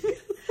looking.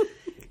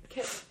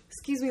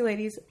 Excuse me,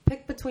 ladies.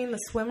 Pick between the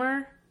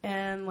swimmer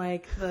and,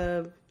 like,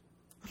 the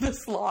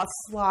sloth.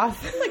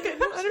 Like, I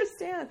don't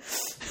understand.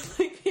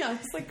 Like, yeah,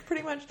 it's like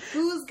pretty much...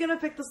 Who's gonna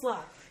pick the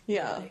sloth?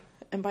 Yeah. Really?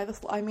 And by the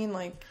sloth, I mean,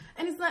 like...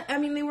 And it's not... I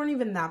mean, they weren't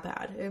even that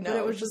bad. But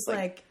it was just,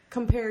 like,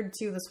 compared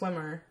to the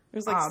swimmer. It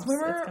was, like,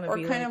 swimmer or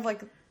kind of,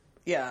 like...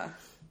 Yeah.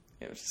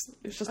 It was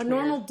just a weird.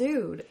 Normal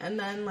dude, and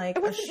then like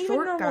it wasn't a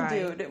short even normal guy.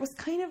 Dude. It was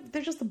kind of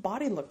the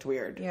body looked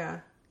weird. Yeah,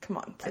 come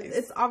on, please.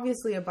 It's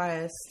obviously a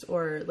biased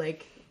or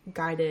like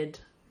guided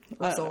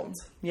result.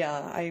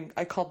 Yeah,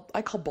 I call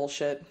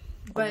bullshit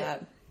on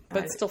that,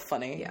 but it's still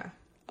funny. Yeah,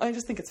 I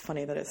just think it's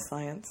funny that it's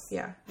science.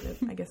 Yeah,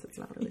 I guess it's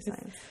not really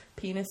science.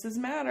 Penises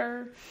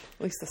matter,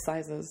 at least the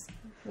sizes.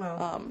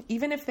 Well,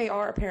 even if they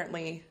are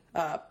apparently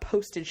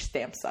postage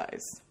stamp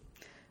size.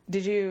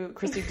 Did you,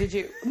 Christy? Did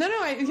you? No.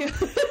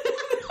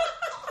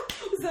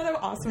 Is that an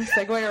awesome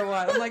segue or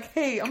what? I'm like,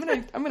 hey, I'm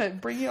gonna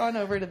bring you on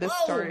over to this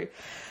story.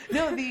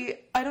 No,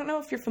 I don't know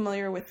if you're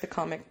familiar with the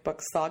comic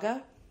book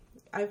Saga.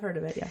 I've heard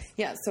of it, yes.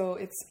 Yeah, so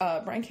it's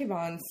Brian K.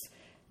 Vaughan's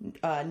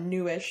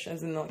newish,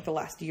 as in like the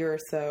last year or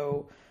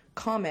so,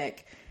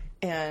 comic.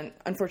 And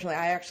unfortunately,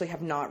 I actually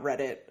have not read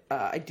it.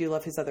 I do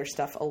love his other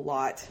stuff a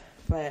lot,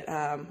 but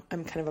I'm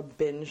kind of a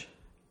binge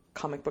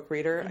comic book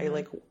reader.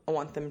 Mm-hmm. I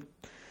want them...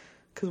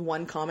 Because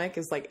one comic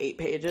is like 8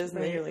 pages,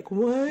 and then you're like,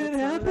 what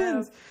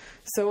happens?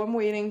 So I'm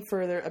waiting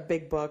for a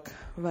big book,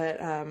 but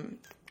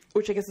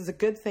which I guess is a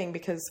good thing,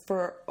 because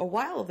for a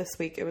while this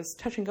week, it was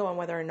touch and go on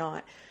whether or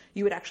not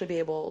you would actually be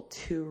able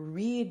to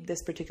read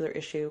this particular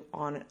issue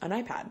on an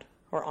iPad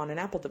or on an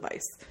Apple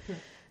device.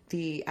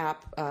 The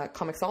app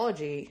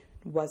Comixology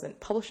wasn't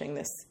publishing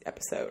this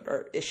episode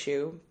or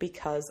issue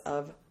because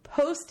of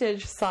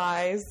postage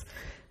size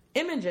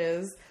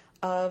images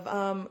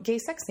of gay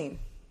sex scene.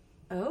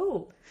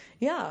 Oh.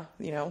 Yeah,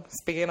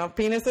 speaking of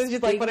penises,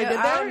 you'd like what I did there?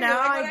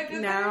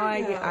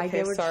 I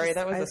get what sorry,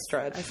 that was a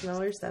stretch. I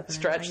smell your stuff.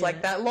 Stretch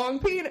like that long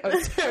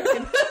penis.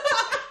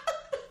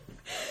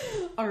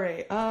 All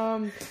right.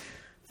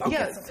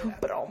 Yes.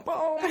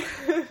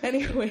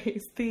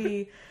 Anyways,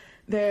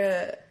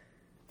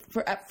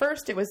 at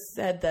first it was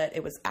said that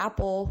it was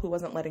Apple who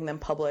wasn't letting them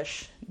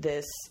publish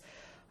this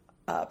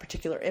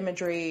particular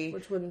imagery.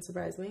 Which wouldn't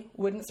surprise me.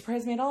 Wouldn't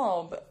surprise me at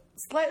all, but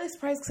slightly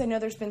surprised because I know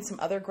there's been some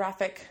other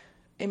graphic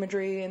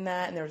imagery in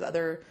that, and there was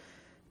other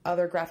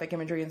graphic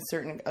imagery in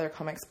certain other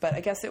comics, but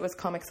I guess it was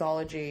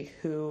Comixology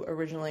who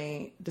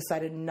originally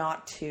decided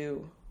not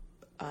to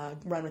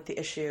run with the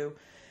issue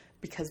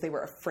because they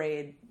were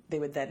afraid they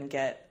would then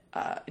get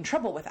in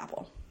trouble with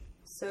Apple.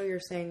 So you're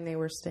saying they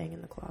were staying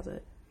in the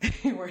closet?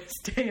 They were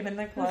staying in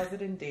the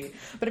closet, indeed.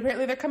 But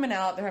apparently they're coming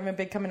out. They're having a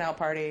big coming out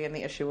party, and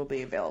the issue will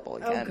be available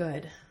again. Oh,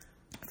 good.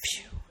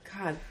 Phew.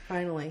 God,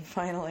 finally.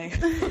 Finally,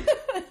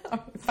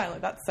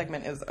 that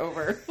segment is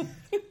over.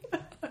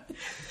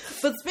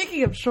 But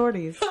speaking of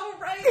shorties. Oh,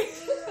 right.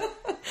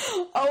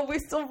 Oh, we're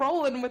still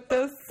rolling with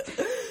this.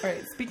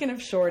 right. Speaking of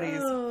shorties,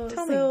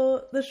 tell me.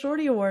 So the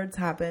Shorty Awards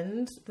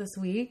happened this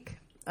week.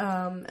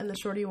 And the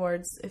Shorty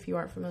Awards, if you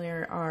aren't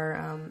familiar,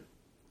 are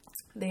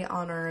they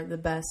honor the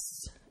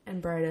best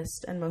and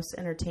brightest and most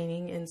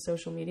entertaining in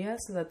social media.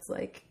 So that's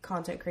like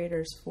content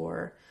creators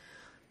for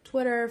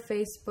Twitter,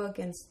 Facebook,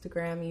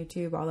 Instagram,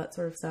 YouTube, all that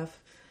sort of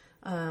stuff.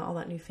 All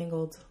that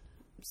newfangled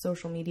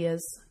social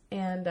medias.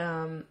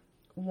 And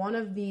one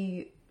of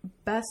the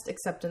best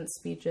acceptance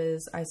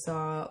speeches I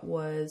saw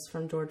was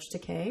from George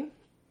Takei.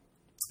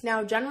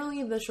 Now,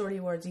 generally, the Shorty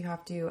Awards,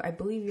 I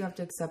believe you have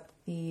to accept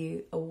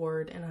the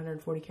award in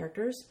 140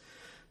 characters,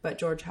 but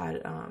George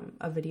had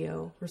a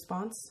video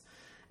response.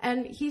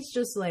 And he's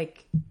just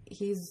like,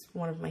 he's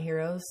one of my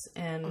heroes,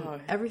 and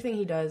everything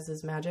he does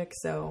is magic,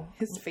 so...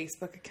 His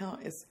Facebook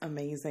account is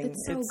amazing.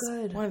 It's so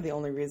good. One of the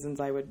only reasons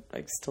I would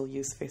still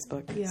use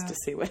Facebook is to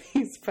see what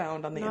he's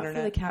found on the internet.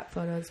 Not for the cat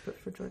photos, but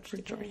for George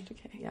Takei. George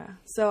Takei. Yeah.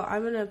 So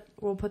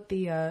we'll put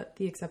the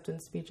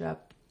acceptance speech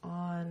up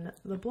on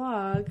the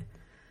blog.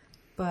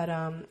 But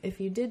if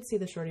you did see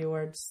the Shorty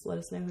Awards, let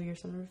us know who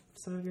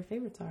some of your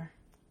favorites are.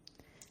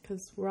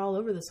 Because we're all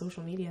over the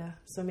social media,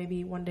 so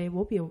maybe one day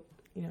we'll be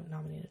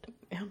nominated.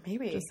 Yeah,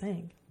 maybe. Just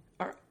saying.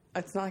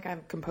 It's not like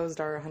I've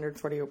composed our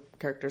 140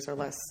 characters or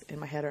less in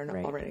my head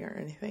already or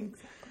anything.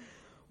 Exactly.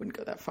 Wouldn't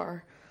go that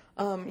far.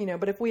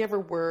 But if we ever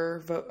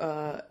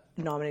were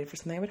nominated for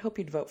something, I would hope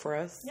you'd vote for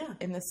us. Yeah.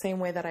 In the same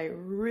way that I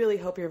really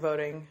hope you're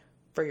voting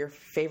for your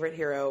favorite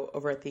hero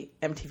over at the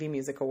MTV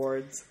Music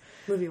Awards.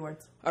 Movie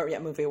Awards. Oh, yeah,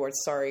 Movie Awards.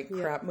 Sorry.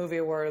 Yeah. Crap. Movie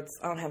Awards.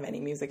 I don't have any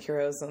music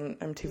heroes on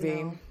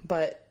MTV. No.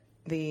 But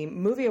the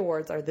Movie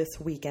Awards are this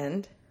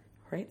weekend,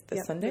 right?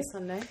 Sunday? This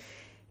Sunday.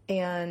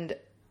 And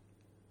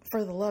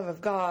for the love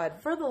of God.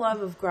 For the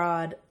love of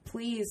God,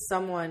 please,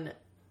 someone,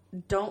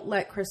 don't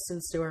let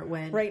Kristen Stewart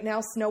win. Right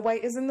now, Snow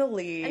White is in the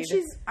lead. And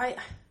she's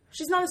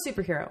not a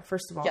superhero,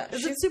 first of all. Yeah,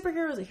 is it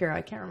superhero or is it hero?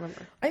 I can't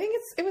remember. I think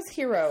it was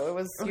hero. It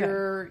was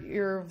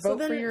your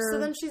vote for your... So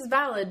then she's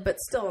valid, but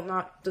still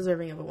not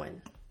deserving of a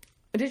win.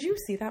 Did you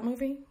see that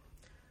movie?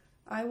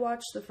 I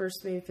watched the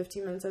first maybe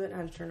 15 minutes of it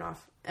and had to turn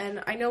off.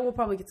 And I know we'll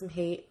probably get some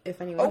hate if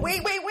anyone... Oh,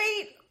 wait!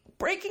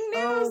 Breaking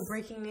news! Oh,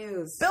 breaking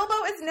news.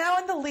 Bilbo is now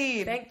in the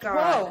lead. Thank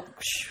God. Whoa.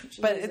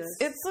 But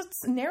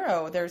it's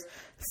narrow. There's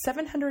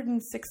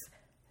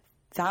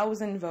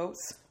 706,000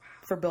 votes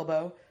for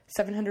Bilbo.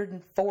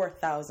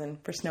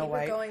 704,000 for Snow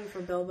White. Keep it going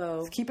for Bilbo.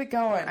 Let's keep it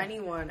going. Or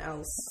anyone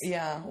else.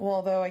 Yeah. Well,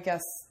 although I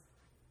guess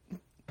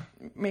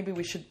maybe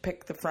we should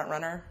pick the front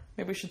runner.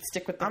 Maybe we should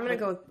stick with the... I'm going to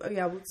go...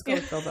 let's go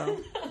with Bilbo.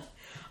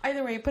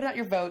 Either way, put out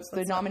your votes.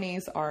 The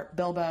nominees are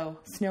Bilbo,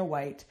 Snow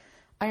White,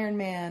 Iron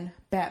Man,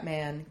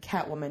 Batman,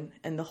 Catwoman,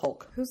 and the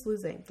Hulk. Who's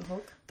losing? The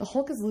Hulk? The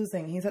Hulk is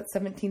losing. He's at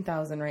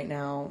 17,000 right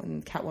now,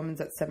 and Catwoman's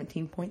at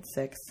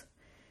 17.6.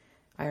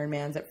 Iron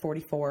Man's at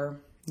 44.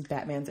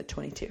 Batman's at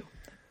 22.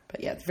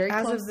 But yeah, it's very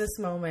close. As of this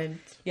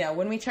moment. Yeah,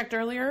 when we checked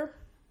earlier,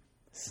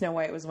 Snow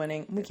White was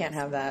winning. We can't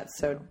have that,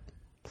 so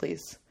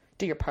please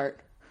do your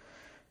part.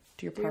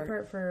 Do your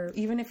part for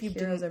even if you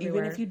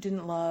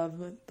didn't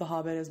love The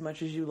Hobbit as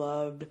much as you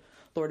loved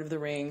Lord of the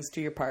Rings,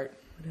 do your part.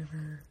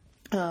 Whatever.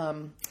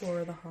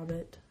 For The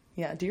Hobbit.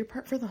 Yeah, do your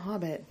part for The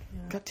Hobbit.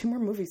 Yeah. Got 2 more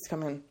movies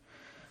coming.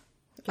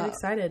 Get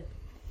excited.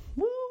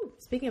 Woo!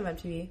 Speaking of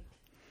MTV,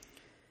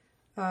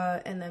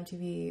 and the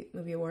MTV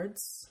Movie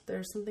Awards,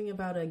 there's something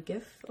about a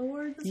GIF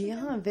award this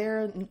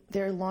weekend?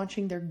 They're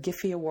launching their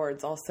Giphy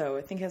Awards also.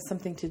 I think it has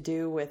something to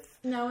do with...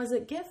 Now, is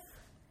it GIF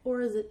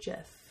or is it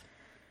GIF?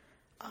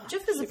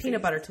 GIF is a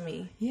peanut butter to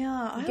me.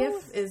 Yeah.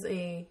 GIF is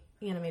a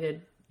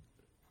animated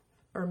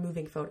or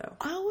moving photo.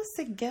 I always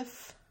say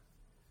GIF.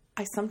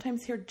 I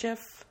sometimes hear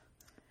GIF.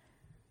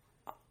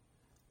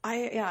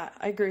 I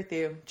agree with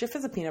you. GIF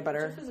is a peanut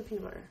butter. GIF is a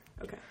peanut butter.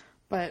 Okay.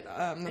 But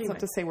that's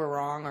not to say we're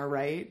wrong or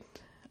right.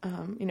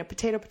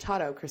 Potato,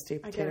 Christy.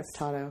 Potato.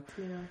 Tomato,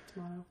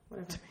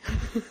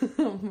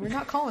 whatever. We're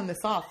not calling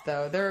this off,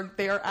 though.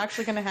 They are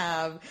actually going to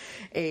have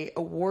a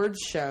awards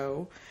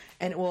show,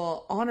 and it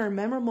will honor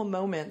memorable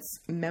moments.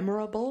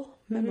 Memorable.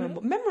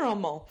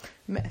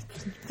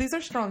 These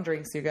are strong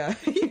drinks, you guys.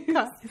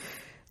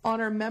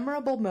 Honor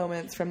memorable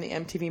moments from the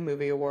MTV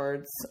Movie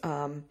Awards.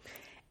 And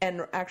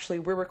actually,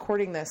 we're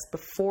recording this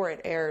before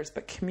it airs,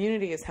 but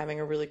Community is having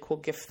a really cool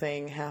GIF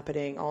thing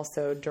happening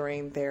also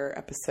during their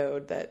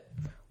episode that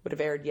would have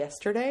aired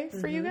yesterday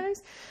for you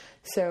guys.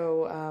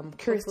 So,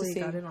 curious to see. Hopefully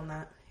you got in on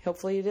that.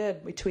 Hopefully you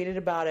did. We tweeted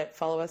about it.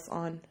 Follow us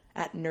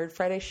at Nerd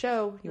Friday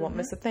Show. You won't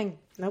miss a thing.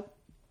 Nope.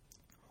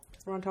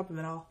 We're on top of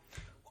it all.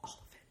 All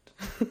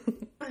of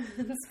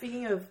it.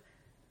 Speaking of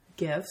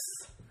GIFs.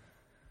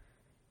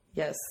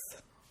 Yes.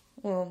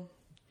 Well,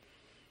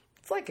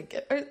 it's like a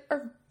GIF.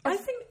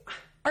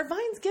 Are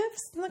Vines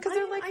GIFs? Because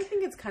they're like... I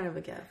think it's kind of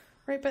a GIF.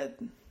 Right, but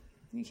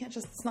you can't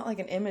just... It's not like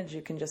an image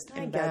you can just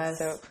embed. Guess.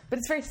 But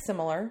it's very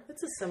similar.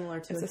 It's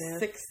similar to a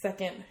GIF.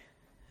 6-second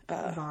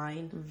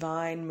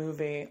Vine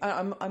movie.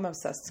 I'm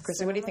obsessed.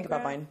 Chrissy, what do you think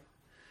about Vine?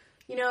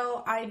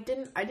 I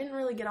didn't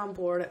really get on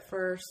board at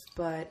first,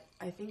 but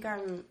I think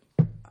I'm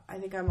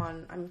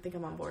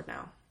on board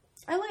now.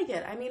 I like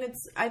it. I mean,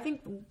 I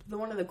think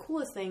one of the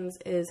coolest things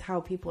is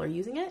how people are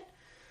using it.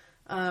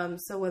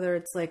 So whether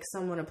it's like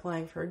someone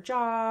applying for a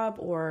job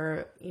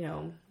or, you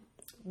know,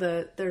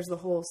 there's the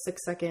whole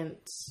 6-second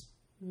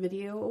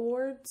video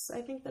awards,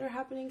 I think, that are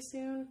happening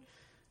soon.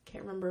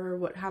 Can't remember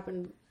what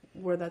happened,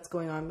 where that's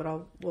going on,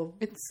 but we'll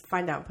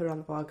find out and put it on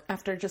the blog.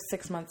 After just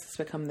 6 months, it's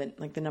become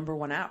the number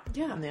one app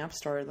in the App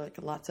Store.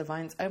 Like lots of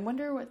Vines. I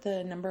wonder what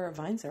the number of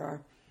Vines there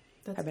are.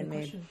 Have been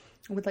made. Question.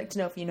 I would like to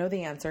know if you know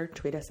the answer.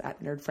 Tweet us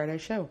at Nerd Friday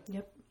Show.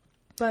 Yep.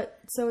 But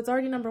so it's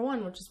already number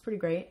one, which is pretty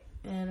great,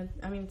 and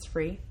I mean it's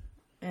free,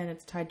 and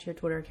it's tied to your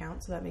Twitter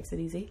account, so that makes it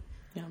easy.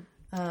 Yeah.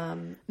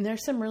 And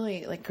there's some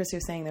really, like Chrissy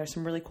was saying, there's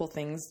some really cool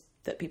things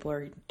that people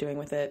are doing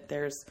with it.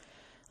 There's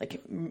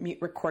like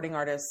recording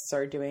artists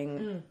are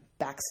doing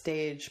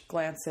backstage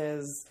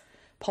glances.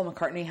 Paul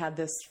McCartney had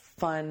this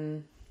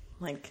fun,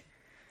 like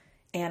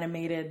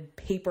animated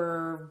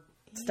paper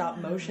stop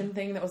motion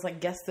thing that was like,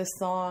 guess this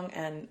song,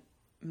 and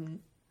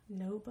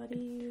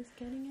nobody's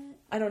getting it.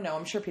 I don't know.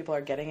 I'm sure people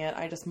are getting it.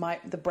 I just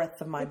the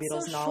breadth of my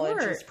Beatles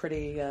knowledge is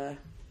pretty. I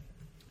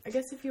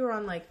guess if you were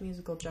on like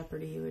Musical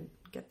Jeopardy, you would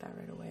get that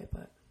right away.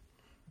 But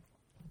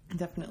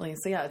definitely.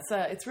 So yeah,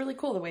 it's really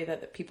cool the way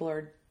that people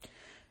are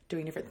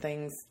doing different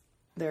things.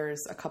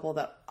 There's a couple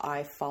that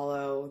I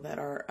follow that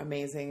are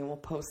amazing, and we'll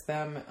post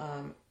them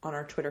on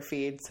our Twitter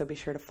feed. So be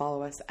sure to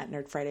follow us at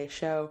Nerd Friday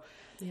Show.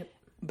 Yep.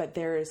 But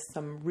there is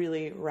some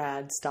really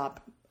rad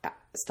stop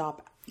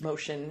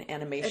motion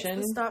animation.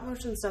 It's the stop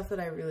motion stuff that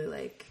I really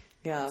like.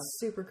 Yeah. It's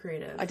super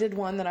creative. I did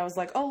one that I was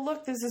like, oh,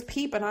 look, this is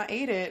Peep, and I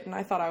ate it, and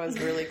I thought I was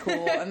really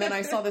cool. And then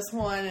I saw this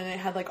one, and it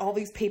had like all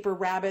these paper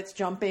rabbits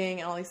jumping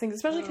and all these things,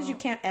 especially because you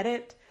can't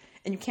edit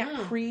and you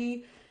can't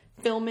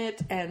pre-film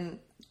it and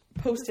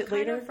post it later.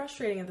 It's kind of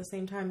frustrating at the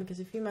same time,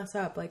 because if you mess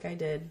up, like I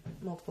did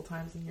multiple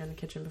times in here in the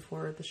kitchen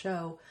before the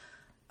show,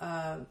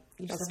 you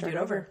just have to do it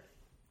over.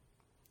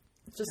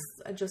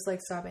 Just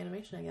like stop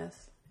animation, I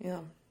guess. Yeah.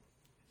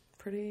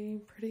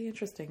 Pretty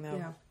interesting, though.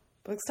 Yeah.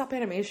 But like stop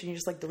animation, you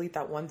just like delete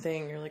that one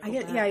thing. You're like,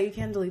 yeah, you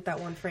can delete that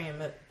one frame,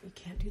 but you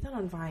can't do that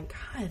on Vine.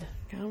 God.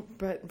 Yeah,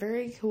 but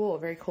very cool,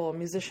 very cool.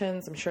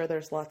 Musicians, I'm sure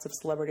there's lots of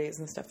celebrities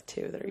and stuff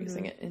too that are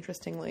using it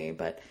interestingly.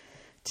 But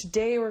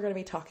today we're going to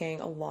be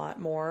talking a lot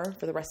more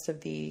for the rest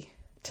of the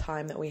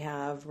time that we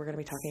have. We're going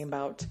to be talking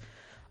about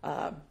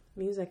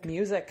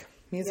music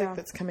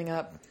that's coming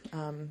up.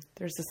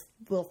 There's this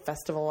little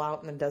festival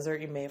out in the desert.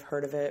 You may have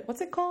heard of it.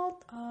 What's it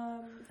called? I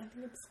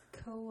think it's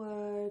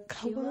Chilaquiles.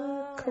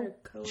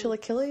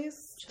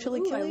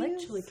 Chilaquiles. I like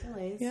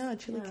Chilaquiles. Yeah,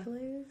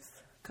 Chilaquiles.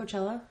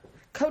 Coachella.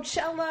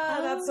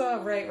 That's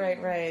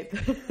right.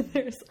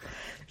 There's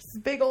this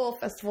big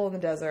old festival in the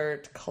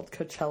desert called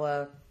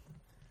Coachella,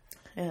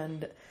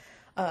 and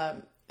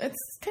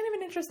it's kind of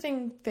an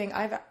interesting thing.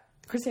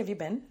 Chrissy, have you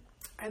been?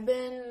 I've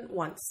been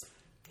once.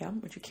 Yeah.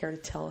 Would you care to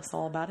tell us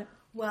all about it?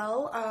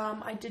 Well,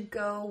 I did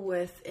go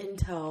with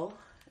Intel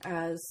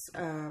as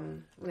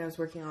when I was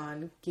working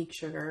on Geek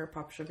Sugar,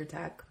 Pop Sugar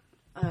Tech,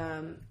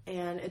 and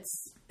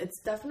it's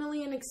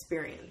definitely an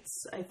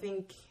experience. I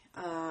think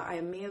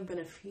I may have been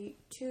a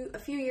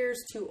few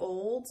years too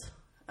old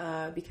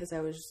because I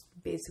was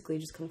basically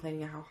just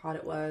complaining how hot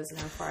it was and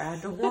how far I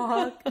had to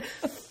walk.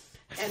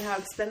 And how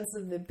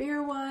expensive the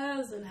beer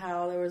was, and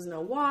how there was no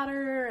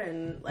water,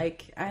 and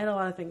like I had a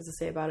lot of things to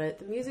say about it.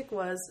 The music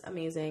was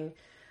amazing,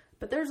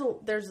 but there's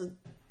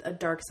a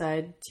dark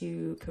side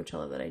to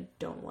Coachella that I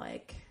don't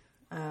like,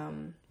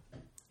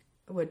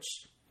 which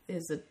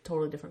is a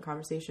totally different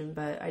conversation.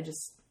 But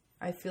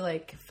I feel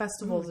like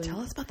festivals. Tell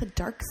us about the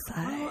dark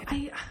side.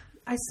 Well,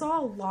 I saw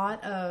a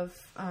lot of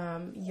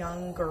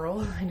young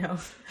girls. I know.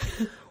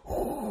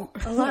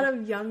 A lot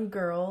of young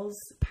girls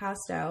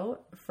passed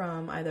out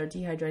from either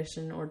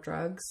dehydration or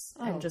drugs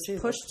and just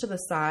pushed to the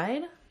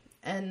side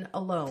and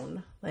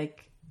alone. And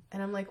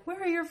I'm like, where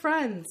are your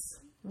friends?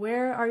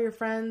 Where are your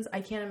friends?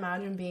 I can't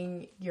imagine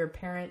being your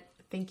parent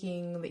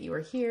thinking that you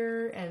were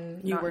here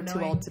and you were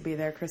too old to be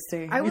there,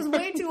 Christy. I was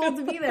way too old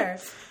to be there.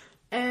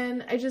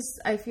 And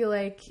I feel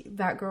like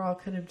that girl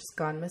could have just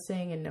gone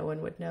missing and no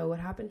one would know what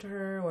happened to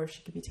her, or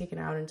she could be taken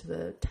out into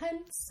the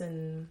tents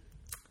and,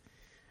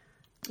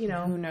 you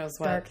know, who knows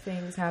what dark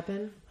things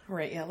happen.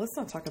 Right. Yeah. Let's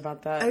not talk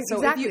about that.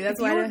 Exactly. So if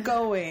you're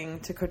going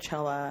to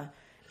Coachella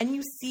and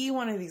you see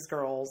one of these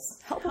girls,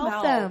 help them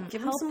out.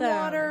 Give them some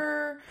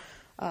water.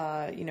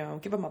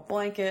 Give them a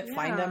blanket. Yeah.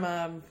 Find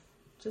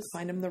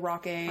them the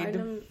rock aid.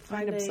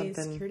 Find them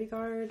something. Security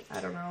guard.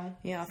 I don't know.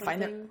 Yeah. Find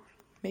them.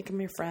 Make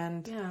them your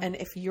friend. Yeah. And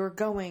if you're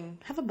going,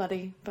 have a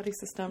buddy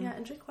system. Yeah,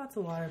 and drink lots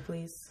of water,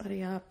 please.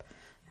 Buddy up.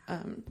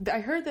 I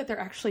heard that they're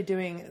actually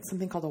doing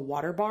something called a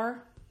water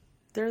bar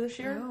there this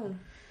year. Oh,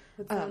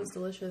 that sounds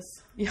delicious.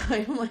 Yeah,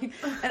 I'm like,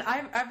 and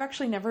I've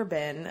actually never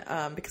been,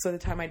 because by the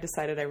time I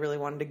decided I really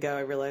wanted to go,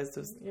 I realized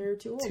I was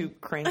too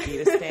cranky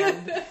to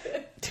stand.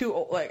 Too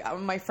old. Like,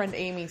 my friend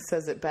Amy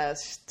says it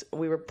best.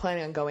 We were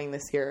planning on going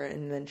this year,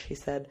 and then she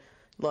said,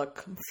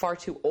 look, I'm far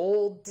too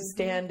old to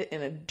stand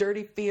in a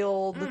dirty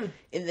field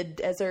in the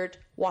desert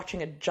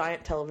watching a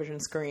giant television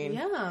screen.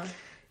 Yeah.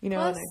 You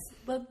know,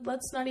 Plus,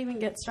 let's not even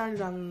get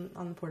started on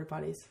the porta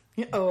potties.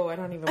 oh, I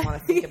don't even want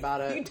to think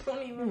about it. You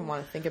don't even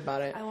want to think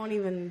about it. I won't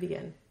even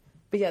begin.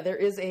 But yeah, there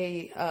is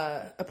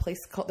a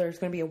place called. There's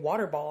going to be a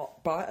water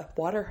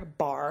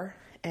bar,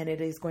 and it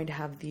is going to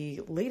have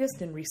the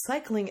latest in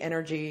recycling,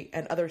 energy,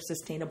 and other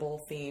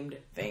sustainable themed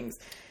things.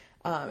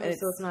 So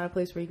it's not a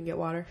place where you can get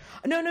water?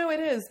 No, it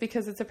is,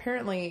 because it's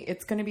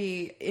going to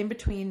be in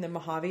between the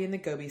Mojave and the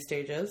Gobi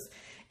stages,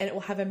 and it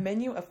will have a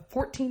menu of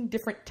 14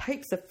 different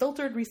types of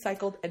filtered,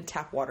 recycled, and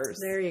tap waters.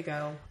 There you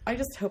go. I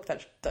just hope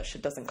that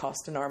shit doesn't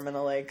cost an arm and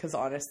a leg, because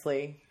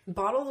honestly...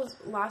 Bottles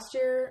last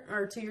year,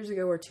 or 2 years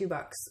ago, were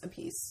 $2 a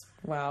piece.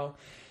 Wow.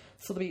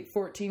 So there'll be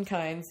 14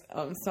 kinds.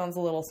 Sounds a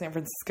little San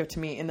Francisco to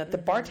me, in that the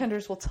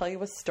bartenders will tell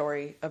you a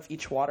story of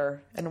each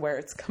water and where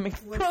it's coming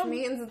from. Which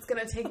means it's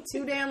going to take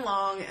too damn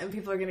long, and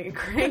people are going to get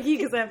cranky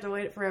because they have to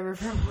wait forever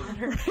for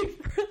water.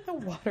 Right, for the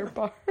water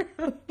bar.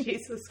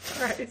 Jesus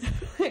Christ.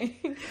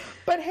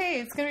 But hey,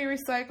 it's going to be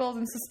recycled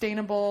and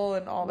sustainable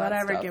and all that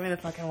stuff. Whatever, give me the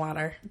fucking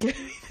water. Give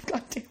me the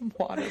goddamn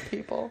water,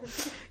 people.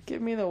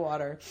 Give me the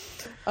water.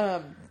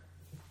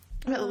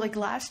 Like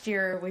last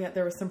year,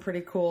 there was some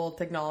pretty cool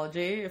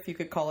technology, if you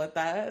could call it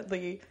that.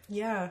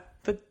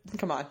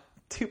 Come on,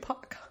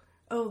 Tupac.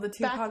 Oh, the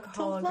Tupac Back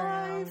hologram.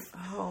 life.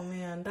 Oh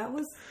man, that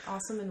was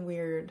awesome and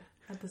weird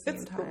at the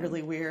same time. It's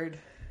really weird.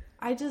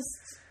 I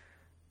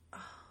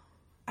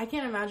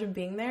can't imagine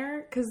being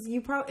there, because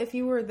if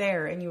you were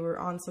there and you were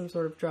on some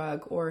sort of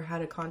drug or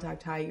had a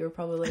contact high, you were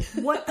probably like,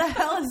 "What the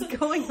hell is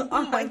going on?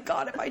 Oh my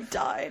god, if I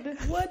died,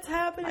 what's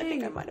happening?" I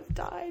think I might have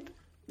died.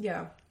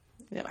 Yeah.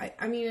 Yeah.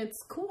 I mean,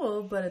 it's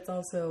cool, but it's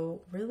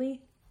also really.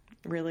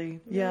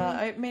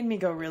 Yeah, it made me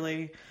go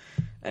really,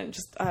 and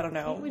just, I don't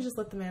know. Can't we just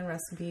let the man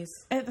rest in peace?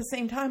 And at the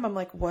same time, I'm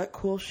like, what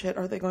cool shit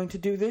are they going to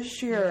do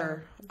this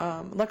year?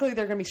 Yeah. Luckily,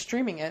 they're going to be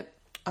streaming it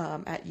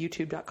at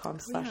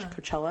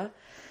youtube.com/Coachella.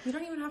 You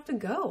don't even have to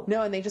go.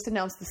 No, and they just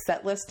announced the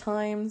set list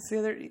times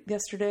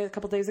yesterday, a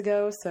couple days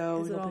ago.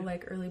 So is it all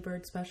like early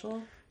bird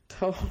special?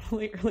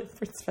 Totally early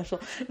bird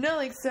special.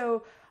 No,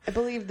 so I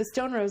believe the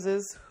Stone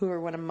Roses, who are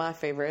one of my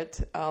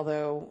favorite,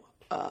 although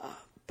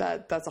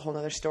that's a whole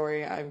other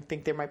story. I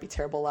think they might be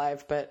terrible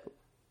live, but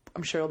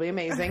I'm sure it'll be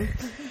amazing.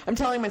 I'm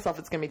telling myself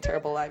it's going to be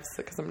terrible live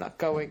because I'm not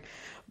going.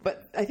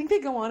 But I think they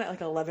go on at like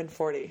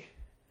 11:40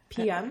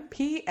 p.m.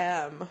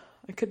 p.m.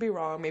 I could be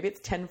wrong. Maybe it's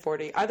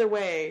 10:40. Either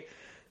way,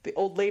 the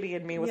old lady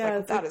in me was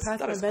like, that is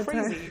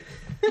crazy.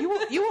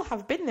 You will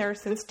have been there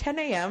since 10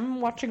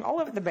 a.m. watching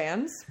all of the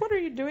bands. What are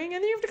you doing?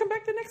 And then you have to come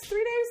back the next 3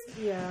 days?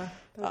 Yeah,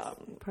 that's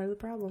part of the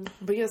problem.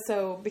 But yeah,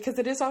 so because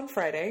it is on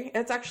Friday,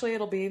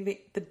 it'll be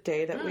the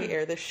day that we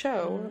air this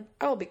show. Mm-hmm.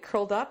 I will be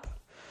curled up.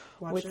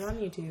 Watching on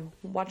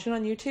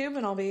YouTube,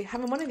 and I'll be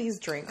having one of these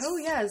drinks. Oh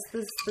yes,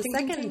 the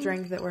second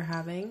drink that we're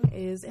having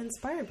is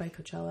inspired by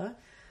Coachella.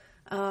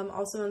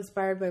 Also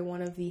inspired by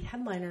one of the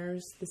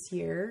headliners this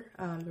year,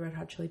 the Red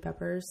Hot Chili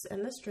Peppers,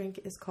 and this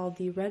drink is called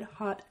the Red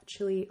Hot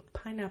Chili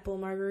Pineapple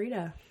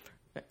Margarita.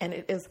 And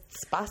it is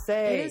spicy.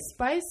 It is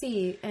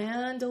spicy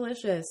and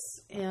delicious,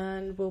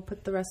 and we'll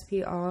put the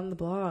recipe on the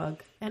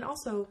blog. And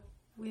also,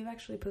 we've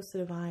actually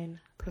posted a Vine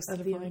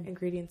of the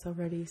ingredients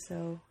already,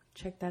 so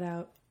check that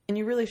out. And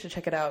you really should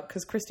check it out,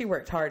 because Christy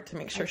worked hard to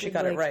make sure she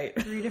got it right.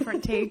 3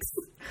 different takes.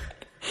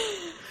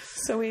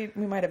 So we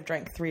might have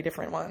drank 3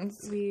 different ones.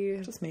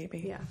 Just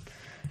maybe. Yeah.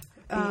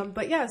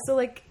 But yeah, so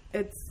like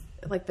it's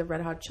like the Red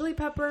Hot Chili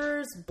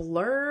Peppers,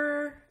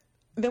 Blur.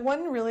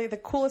 The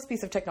coolest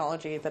piece of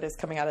technology that is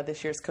coming out of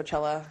this year's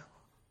Coachella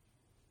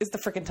is the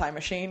freaking time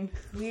machine.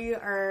 You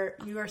are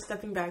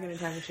stepping back in a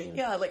time machine.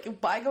 Yeah,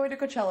 like by going to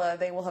Coachella,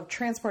 they will have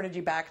transported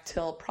you back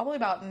till probably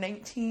about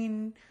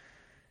 1999.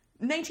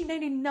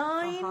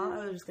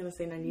 I was just going to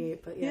say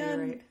 98, but yeah,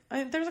 you're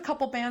right. There's a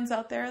couple bands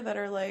out there that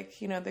are like,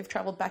 they've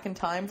traveled back in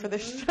time for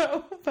this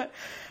show. But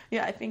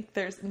yeah, I think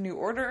there's New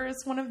Order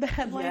is one of the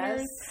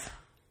headliners.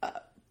 Yes.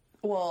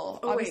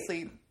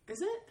 Obviously. Wait.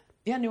 Is it?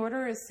 Yeah, New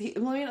Order is,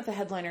 maybe not the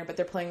headliner, but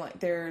they're playing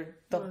they're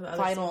the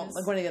final,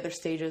 like one of the other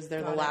stages.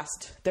 They're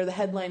they're the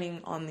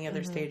headlining on the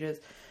other stages.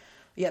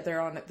 Yeah, they're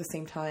on at the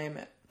same time.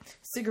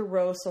 Sigur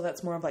Rós, so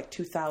that's more of like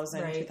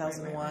 2000,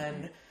 2001.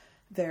 Right.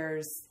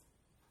 There's,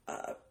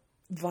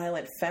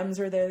 Violent Femmes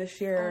are there this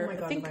year. Oh my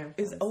God, I think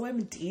is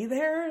OMD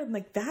there?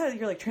 Like that,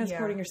 you're like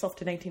transporting yourself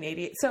to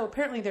 1988. So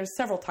apparently there's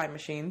several time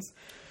machines.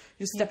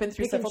 You just step in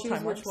through several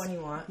time warps. Which one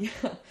you want. Yeah.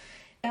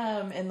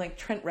 And like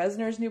Trent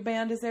Reznor's new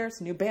band is there.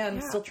 It's a new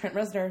band. Still Trent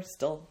Reznor.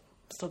 Still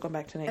going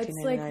back to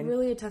 1999. It's like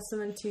really a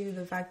testament to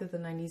the fact that the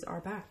 90s are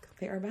back.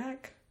 They are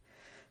back.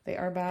 They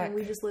are back. And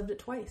we just lived it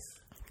twice.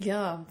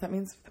 Yeah, that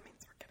means we're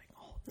getting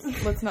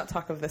old. Let's not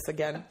talk of this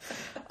again.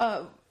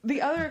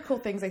 The other cool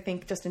things, I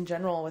think, just in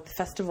general with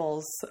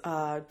festivals,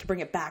 to bring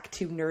it back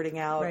to nerding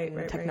out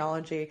and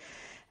technology,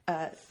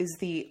 is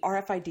the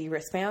RFID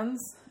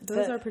wristbands.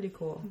 Those are pretty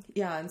cool.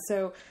 Yeah, and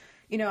so,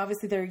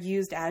 obviously they're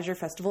used as your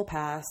festival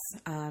pass,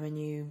 and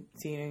you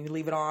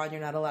leave it on. You're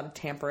not allowed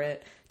to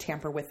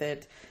tamper with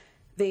it.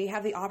 They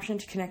have the option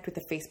to connect with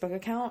the Facebook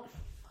account.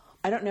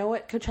 I don't know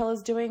what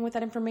Coachella's doing with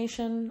that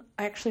information.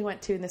 I actually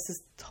went to, and this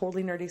is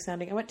totally nerdy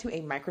sounding, I went to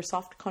a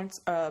Microsoft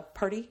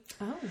party.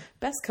 Oh.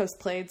 Best Coast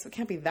played, so it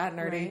can't be that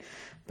nerdy. Right.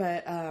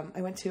 But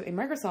I went to a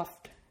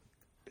Microsoft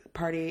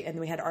party, and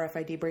we had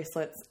RFID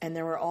bracelets, and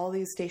there were all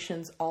these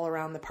stations all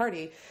around the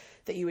party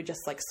that you would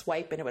just like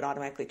swipe and it would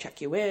automatically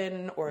check you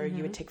in, or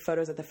you would take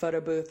photos at the photo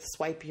booth,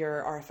 swipe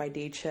your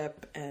RFID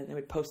chip, and it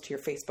would post to your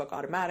Facebook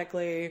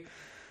automatically.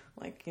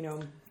 Like, you know,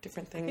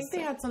 different things. I think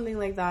they had something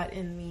like that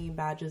in the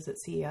badges at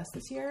CES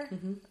this year.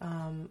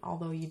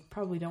 Although you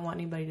probably don't want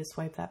anybody to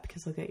swipe that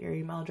because they'll get your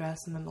email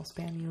address and then they'll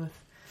spam you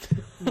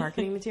with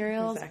marketing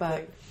materials.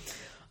 Exactly. But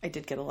I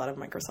did get a lot of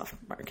Microsoft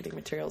marketing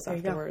materials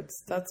afterwards.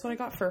 That's what I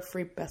got for a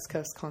free Best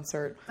Coast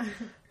concert.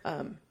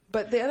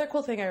 But the other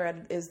cool thing I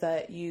read is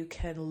that you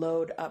can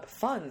load up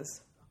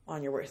funds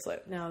on your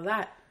bracelet. now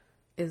that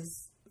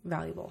is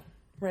valuable.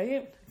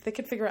 Right? If they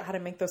could figure out how to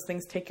make those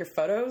things take your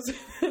photos,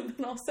 and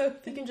also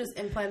You can just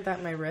implant that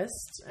in my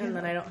wrist, and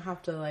then I don't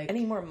have to like.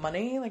 any more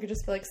money, like,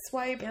 just be like,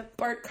 swipe,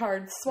 BART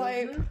card,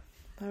 swipe.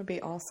 That would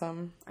be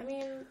awesome. I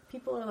mean,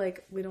 people are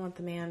like, we don't want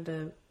the man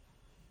to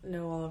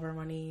know all of our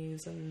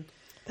monies and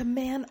The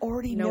man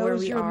already know where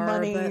knows we your are,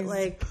 money. but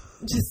like,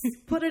 just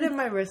put it in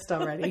my wrist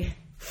already.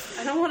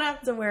 I don't want to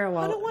have to wear a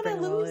wallet. I don't want to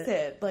bring a lose wallet.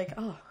 it. Like,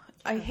 oh,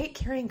 I hate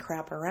carrying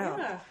crap around.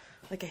 Yeah.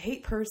 Like, I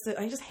hate purses.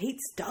 I just hate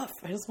stuff.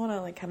 I just want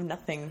to, like, have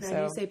nothing. Now, So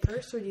do you say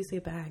purse or do you say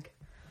bag?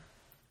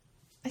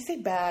 I say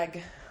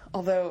bag.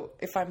 Although,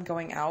 if I'm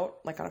going out,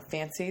 like, on a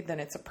fancy,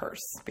 then it's a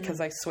purse. Because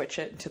I switch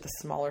it to the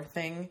smaller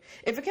thing.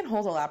 If it can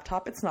hold a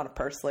laptop, it's not a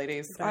purse,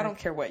 ladies. Bag. I don't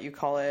care what you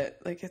call it.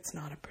 Like, it's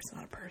not a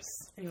purse.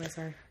 Anyway,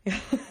 sorry.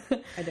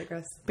 I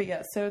digress. But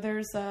yeah, so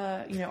there's,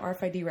 you know,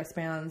 RFID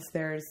wristbands.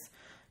 There's,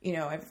 you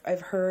know,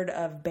 I've heard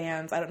of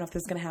bands. I don't know if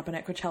this is going to happen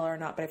at Coachella or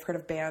not, but I've heard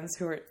of bands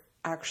who are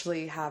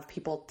actually have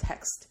people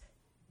text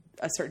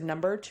a certain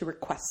number to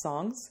request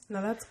songs.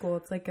 No, that's cool.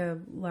 It's like a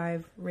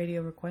live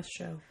radio request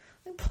show.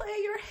 And play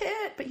your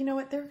hit. But you know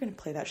what? They're going to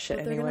play that shit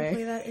But they're anyway. going to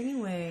play that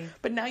anyway.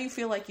 But now you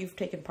feel like you've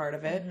taken part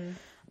of it.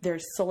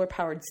 There's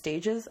solar-powered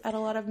stages at a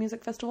lot of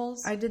music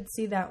festivals. I did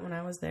see that when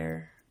I was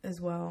there as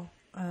well.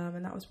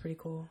 And that was pretty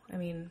cool. I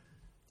mean,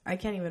 I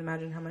can't even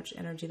imagine how much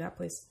energy that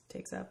place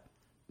takes up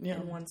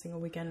in one single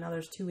weekend. Now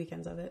there's 2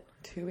 weekends of it.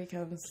 2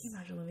 weekends. Can you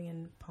imagine living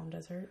in Palm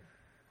Desert?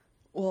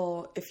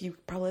 Well, if you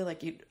probably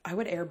I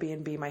would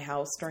Airbnb my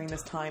house during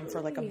this time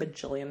for like $1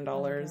 bajillion.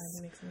 Oh my God,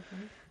 that makes so much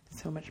money.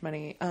 So much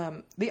money.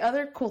 The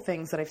other cool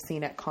things that I've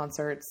seen at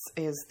concerts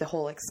is the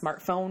whole like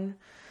smartphone,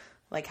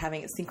 like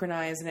having it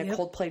synchronized. And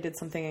Coldplay did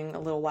something a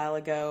little while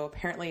ago.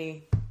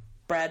 Apparently,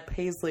 Brad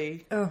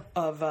Paisley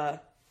of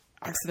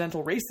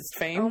Accidental Racist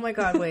fame. Oh my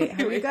God, wait.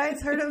 Have you guys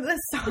heard of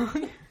this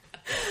song?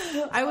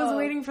 I was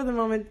waiting for the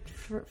moment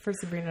for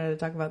Sabrina to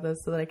talk about this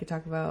so that I could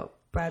talk about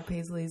Brad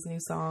Paisley's new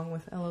song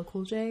with LL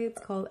Cool J.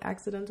 It's called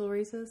Accidental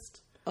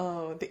Racist.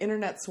 Oh, the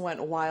internets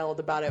went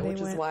wild about it,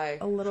 which is why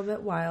a little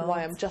bit wild.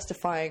 Why I'm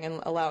justifying and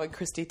allowing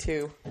Christy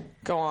to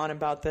go on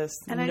about this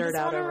and nerd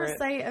out over I it. just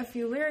want to recite a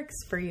few lyrics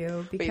for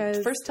you because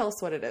Wait, first tell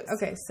us what it is.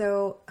 Okay,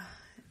 so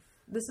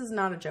this is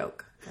not a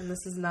joke, and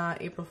this is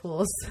not April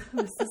Fool's.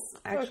 This is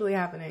actually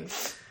happening.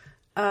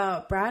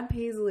 Brad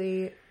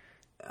Paisley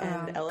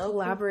and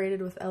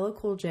collaborated with LL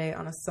Cool J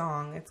on a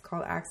song. It's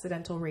called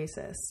Accidental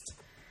Racist.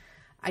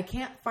 I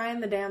can't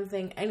find the damn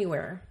thing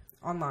anywhere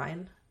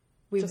online.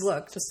 We've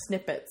looked. Just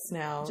snippets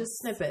now. Just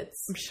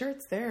snippets. I'm sure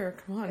it's there.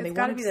 Come on. It's They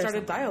gotta want be to there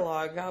start a somewhere.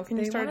 dialogue. How can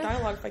you start a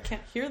dialogue if I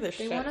can't hear this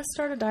shit? They want to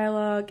start a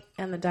dialogue,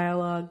 and the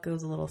dialogue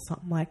goes a little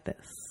something like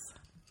this.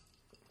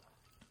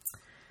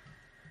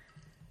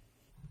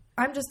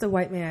 I'm just a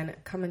white man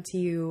coming to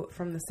you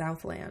from the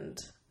Southland,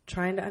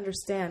 trying to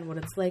understand what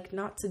it's like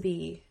not to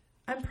be.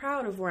 I'm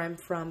proud of where I'm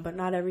from, but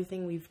not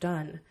everything we've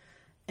done.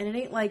 And it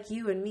ain't like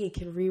you and me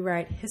can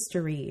rewrite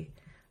history.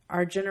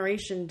 Our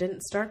generation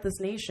didn't start this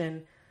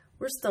nation.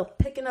 We're still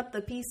picking up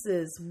the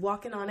pieces,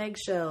 walking on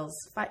eggshells,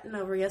 fighting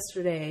over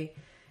yesterday,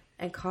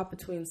 and caught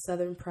between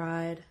Southern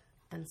pride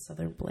and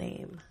Southern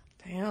blame.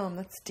 Damn,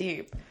 that's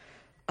deep.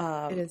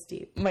 It is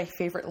deep. My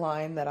favorite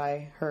line that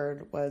I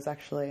heard was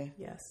actually,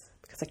 Yes.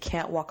 because I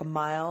can't walk a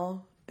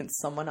mile in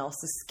someone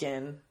else's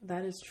skin.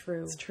 That is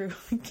true. It's true.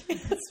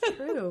 It's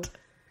true.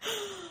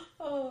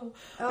 Oh,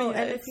 Oh,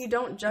 yeah, and if you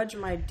don't judge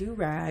my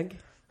do-rag,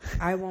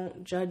 I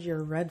won't judge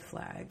your red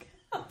flag.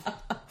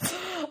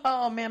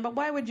 Oh, man, but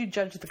why would you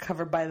judge the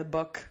cover by the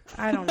book?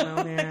 I don't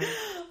know, man.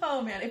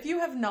 Oh, man, if you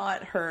have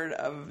not heard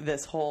of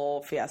this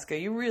whole fiasco,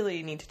 you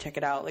really need to check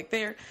it out. Like,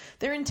 their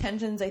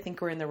intentions, I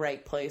think, were in the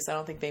right place. I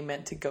don't think they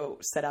meant to go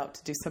set out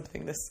to do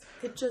something this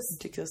It just...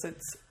 ridiculous.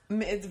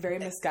 It's very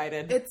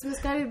misguided. It's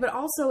misguided, but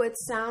also it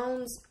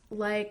sounds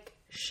like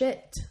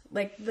shit.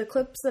 Like, the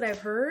clips that I've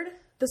heard,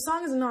 the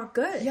song is not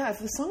good. Yeah, if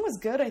the song was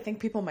good, I think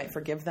people might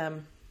forgive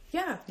them.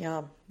 Yeah.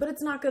 Yeah. But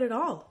it's not good at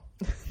all.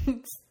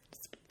 It's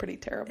pretty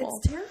terrible.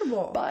 It's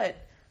terrible. But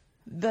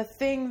the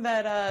thing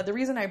that, the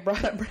reason I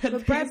brought up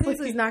Brad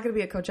Paisley's not going to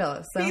be at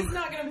Coachella, so... He's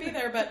not going to be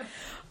there, but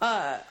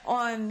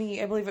on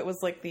the, I believe it was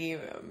like the,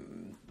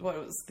 what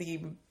was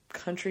the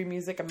country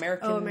music,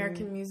 American... Oh,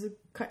 American music...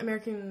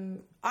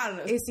 American... I don't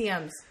know.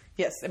 ACMs.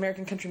 Yes,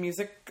 American Country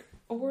Music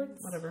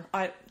Awards. Whatever.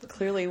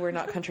 Clearly, we're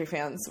not country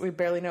fans. We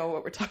barely know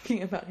what we're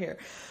talking about here.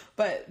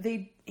 But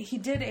he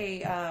did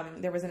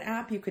there was an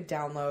app you could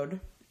download,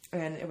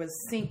 and it was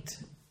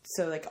synced.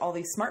 So, like, all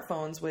these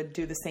smartphones would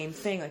do the same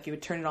thing. Like, you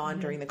would turn it on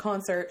during the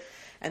concert,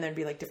 and there'd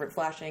be, like, different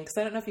flashing. Because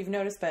I don't know if you've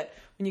noticed, but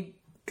when you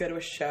go to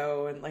a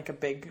show and, like, a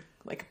big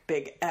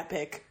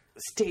epic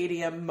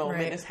stadium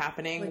moment is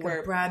happening, like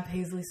where a Brad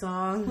Paisley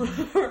song.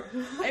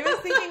 I was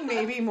thinking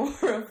maybe more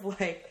of,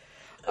 like,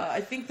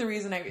 I think the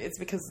reason it's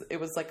because it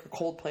was like a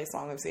Coldplay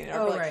song I've seen.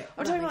 Oh, like, right.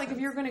 I'm talking about, like, if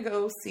you're going to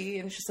go see,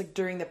 and it's just like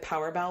during the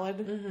power ballad,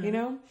 you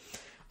know?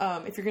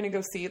 If you're going to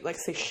go see, like,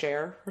 say,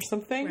 Cher or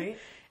something. Right.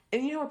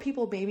 And you know where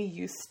people maybe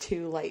used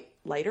to light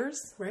lighters?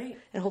 Right.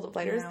 And hold up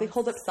lighters? Now They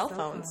hold up cell cell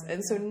phones. phones,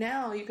 And so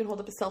now you can hold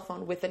up a cell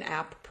phone with an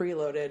app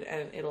preloaded,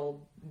 and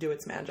it'll do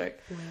its magic.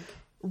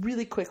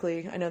 Really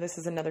quickly, I know this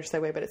is another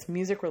segue, but it's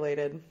music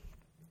related.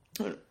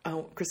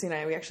 Oh, Christina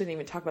and I, we actually didn't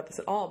even talk about this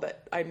at all,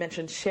 but I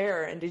mentioned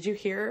Cher, and did you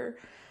hear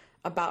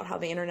about how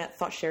the internet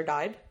thought Cher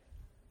died?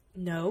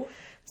 No.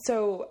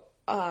 So,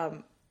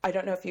 I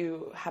don't know if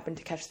you happened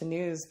to catch the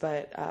news,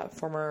 but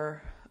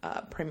former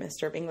Prime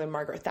Minister of England,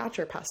 Margaret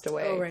Thatcher, passed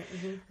away. Oh, right.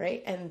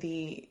 Right? And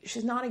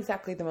she's not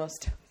exactly the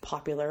most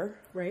popular.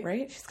 Right.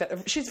 Right?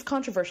 She's a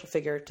controversial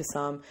figure to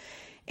some.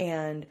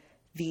 And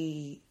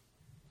the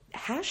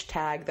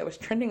hashtag that was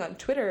trending on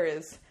Twitter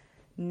is,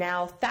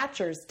 "Now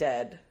Thatcher's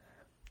dead."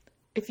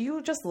 If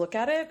you just look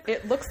at it,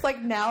 it looks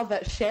like now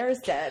that Cher's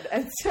dead.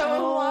 And so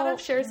a lot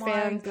of Cher's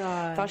fans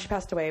thought she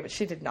passed away, but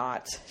she did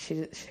not.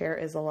 Cher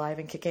is alive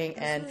and kicking.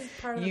 This is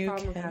part of the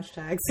problem with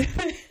hashtags.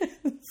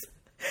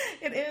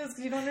 It is,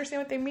 because you don't understand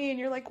what they mean.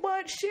 You're like,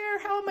 what? Cher,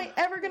 how am I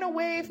ever going to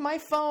wave my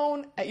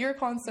phone at your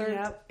concert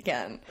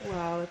again?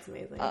 Wow, that's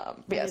amazing.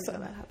 So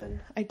that happened.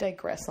 I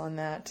digress on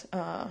that.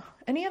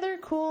 Any other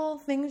cool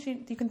things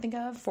you can think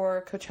of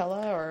for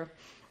Coachella? Or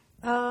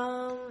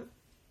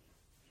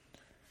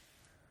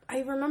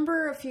I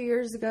remember a few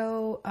years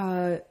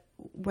ago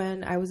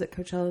when I was at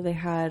Coachella, they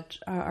had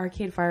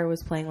Arcade Fire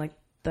was playing like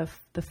the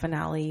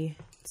finale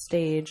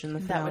stage and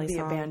the finale that would be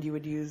song. a band you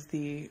would use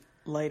the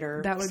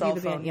lighter that would cell be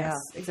the band, phone, yes,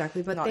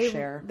 exactly. But not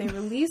Cher. They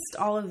released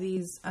all of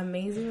these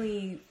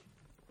amazingly.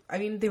 I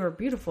mean, they were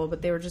beautiful,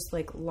 but they were just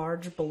like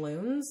large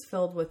balloons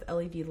filled with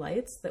LED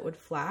lights that would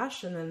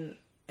flash, and then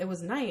it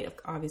was night,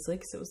 obviously,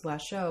 because it was the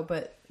last show.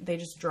 But they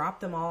just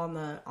dropped them all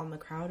on the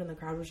crowd, and the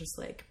crowd was just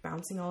like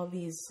bouncing all of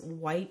these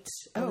white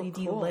LED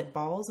lit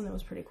balls, and it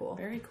was pretty cool.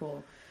 Very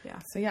cool. Yeah.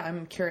 So yeah,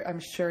 I'm curious. I'm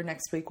sure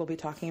next week we'll be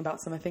talking about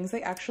some of the things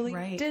they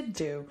actually did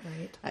do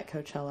at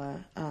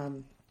Coachella.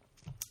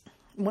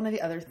 One of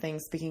the other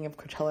things, speaking of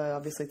Coachella,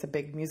 obviously it's a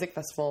big music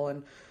festival,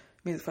 and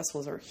music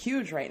festivals are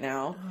huge right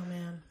now. Oh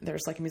man,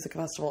 there's like a music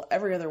festival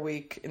every other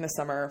week in the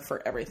summer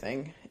for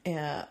everything.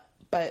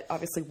 But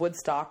obviously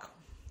Woodstock,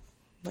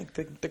 like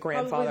the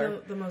grandfather,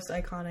 probably the most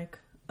iconic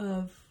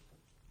of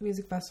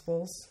music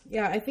festivals.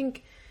 Yeah, I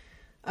think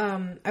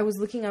I was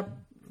looking up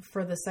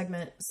for the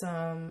segment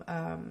some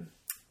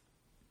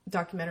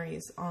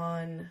documentaries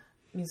on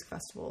music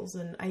festivals,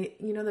 and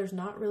there's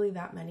not really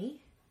that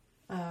many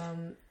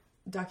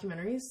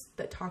documentaries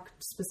that talk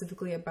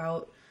specifically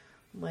about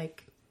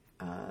like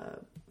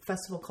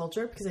festival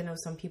culture, because I know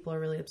some people are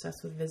really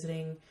obsessed with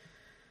visiting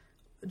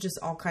just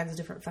all kinds of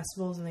different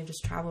festivals, and they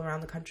just travel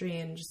around the country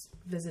and just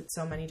visit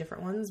so many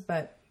different ones.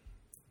 But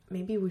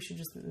maybe we should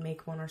just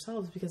make one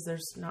ourselves, because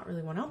there's not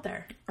really one out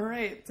there. All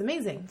right, it's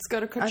amazing. Let's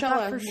go to Coachella. I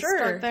thought for sure.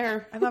 Start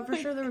there. I thought for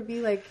sure there would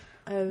be like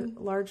a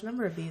large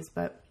number of these,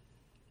 but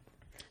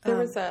there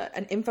was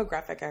an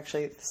infographic I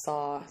actually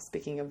saw,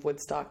 speaking of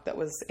Woodstock, that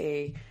was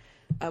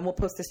we'll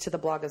post this to the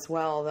blog as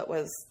well, that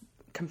was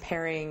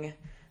comparing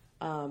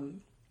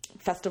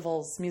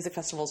music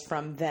festivals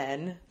from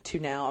then to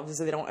now.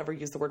 Obviously they don't ever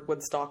use the word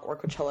Woodstock or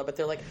Coachella, but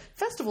they're like,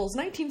 festivals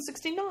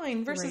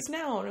 1969 versus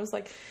now. And it was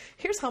like,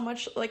 here's how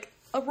much like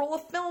a roll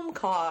of film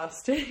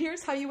cost, and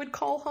here's how you would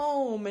call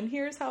home, and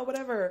here's how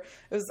whatever.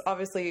 It was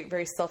obviously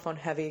very cell phone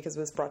heavy, because it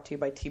was brought to you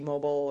by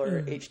T-Mobile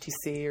or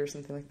HTC or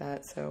something like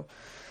that. So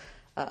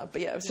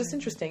but yeah, it was just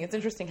interesting. It's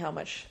interesting how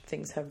much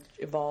things have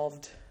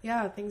evolved.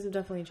 Yeah, things have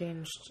definitely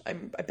changed. I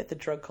bet the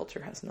drug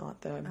culture has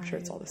not, though. I'm sure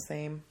it's all the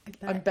same.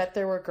 I bet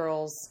there were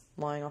girls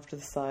lying off to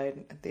the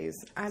side at these.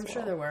 I'm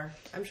sure there were.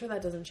 I'm sure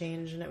that doesn't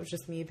change, and it was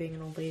just me being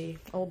an old lady.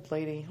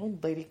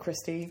 Old lady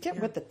Christy.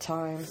 Get with the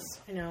times.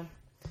 I know.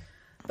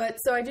 But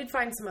so I did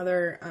find some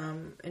other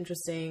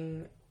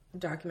interesting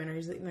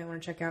documentaries that you might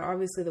want to check out.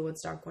 Obviously, the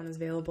Woodstock one is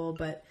available,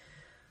 but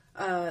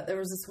there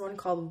was this one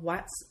called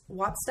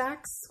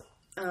Wattstax.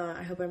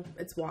 I hope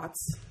it's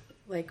Watts,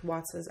 like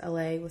Watts as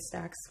LA with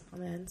stacks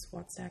on the ends.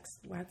 Wattstax,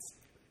 Watts.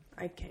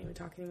 I can't even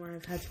talk anymore.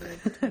 I've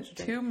had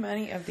too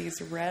many of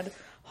these red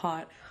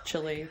hot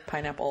chili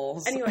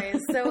pineapples.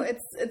 Anyways, so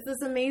it's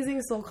this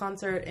amazing soul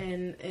concert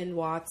in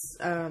Watts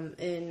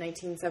in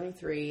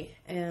 1973,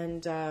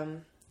 and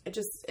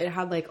it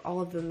had like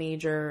all of the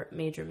major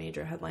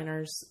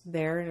headliners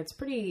there, and it's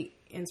pretty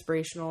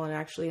inspirational and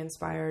actually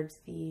inspired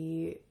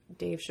the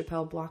Dave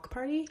Chappelle Block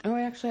Party. Oh,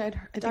 I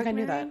think I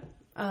knew that.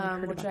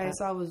 Which I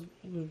saw was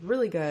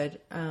really good.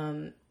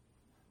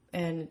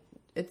 And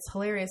it's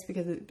hilarious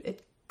because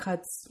it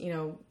cuts, you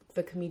know,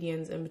 the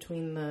comedians in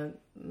between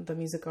the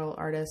musical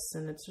artists,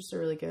 and it's just a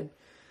really good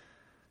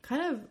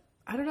kind of,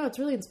 I don't know, it's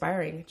really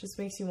inspiring. It just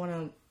makes you want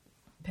to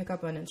pick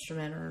up an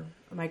instrument or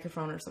a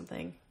microphone or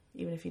something,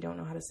 even if you don't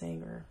know how to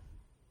sing or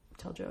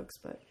tell jokes.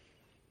 But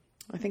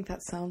I think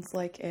that sounds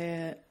like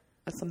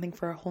something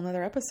for a whole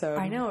nother episode.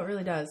 I know, it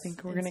really does. I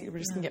think we're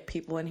just gonna get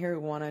people in here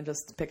who want to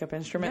just pick up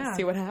instruments,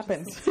 see what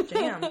happens.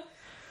 Jam.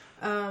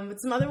 But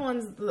some other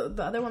ones.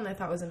 The other one that I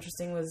thought was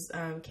interesting was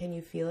 "Can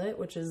You Feel It,"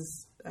 which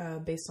is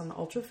based on the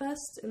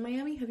Ultrafest in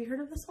Miami. Have you heard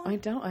of this one?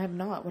 I have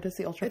not. What is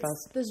the Ultrafest?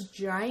 It's this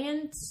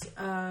giant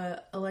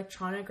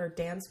electronic or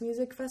dance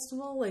music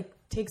festival. Like,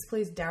 takes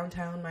place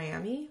downtown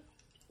Miami.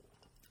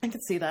 I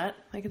can see that.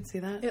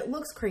 It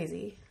looks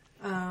crazy.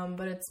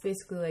 But it's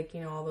basically like,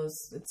 you know, all those,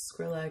 it's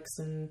Skrillex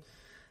and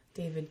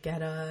David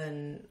Guetta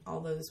and all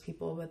those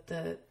people.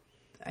 But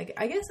I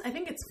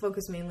think it's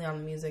focused mainly on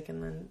the music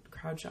and then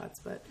crowd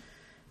shots, but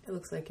it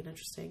looks like an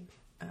interesting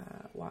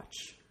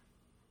watch.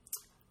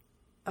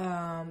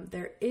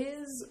 There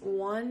is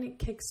one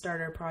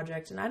Kickstarter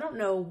project, and I don't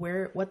know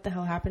what the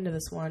hell happened to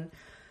this one.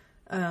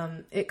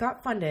 It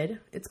got funded.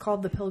 It's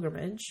called The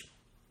Pilgrimage,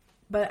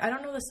 but I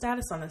don't know the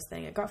status on this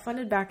thing. It got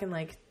funded back in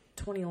like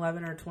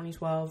 2011 or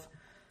 2012.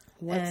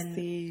 What's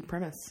the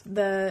premise?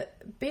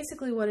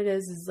 Basically what it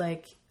is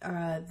like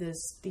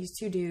these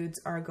two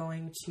dudes are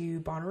going to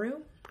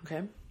Bonnaroo. Okay.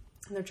 And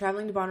they're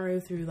traveling to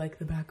Bonnaroo through like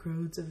the back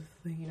roads of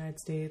the United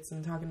States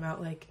and talking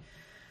about like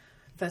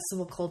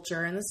festival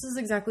culture. And this is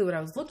exactly what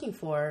I was looking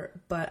for,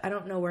 but I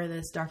don't know where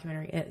this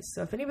documentary is.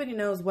 So if anybody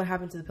knows what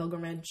happened to The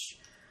Pilgrimage,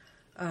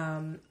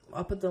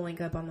 I'll put the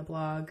link up on the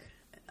blog.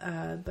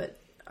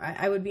 But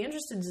I would be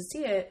interested to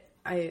see it.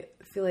 I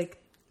feel like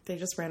they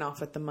just ran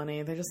off with the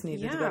money. They just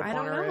needed to go to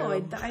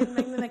Bonnaroo. I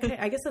don't know.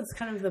 I guess that's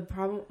kind of the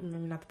problem. I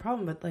mean, not the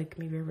problem, but like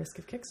maybe a risk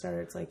of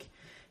Kickstarter. It's like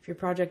if your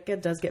project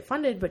does get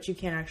funded, but you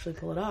can't actually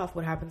pull it off,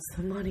 what happens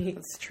to the money?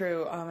 It's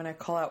true. I'm going to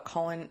call out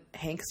Colin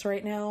Hanks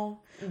right now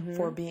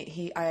for being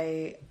he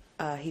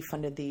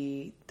funded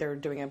they're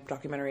doing a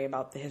documentary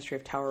about the history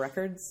of Tower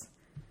Records.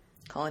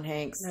 Colin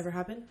Hanks. Never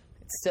happened.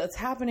 It's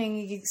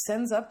happening. He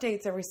sends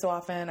updates every so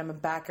often. I'm a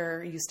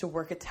backer. I used to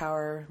work at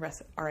Tower,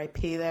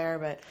 R.I.P. there,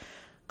 but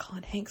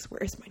Colin Hanks,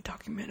 where is my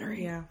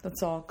documentary? Yeah.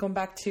 That's all. Going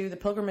back to The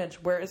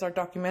Pilgrimage, where is our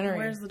documentary?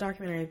 Where's the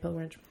documentary,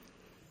 Pilgrimage?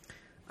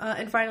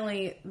 And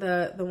finally,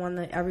 the one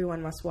that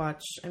everyone must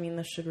watch. I mean,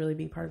 this should really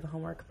be part of the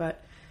homework,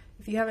 but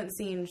if you haven't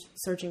seen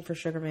Searching for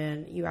Sugar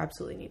Man, you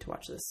absolutely need to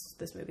watch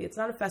this movie. It's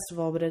not a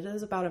festival, but it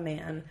is about a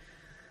man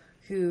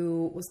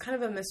who was kind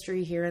of a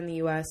mystery here in the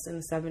U.S. in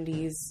the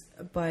 70s,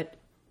 but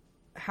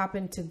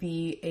happened to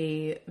be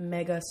a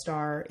mega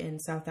star in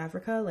South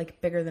Africa, like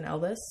bigger than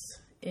Elvis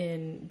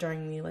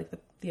during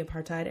the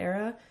apartheid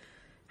era.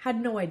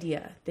 Had no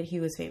idea that he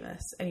was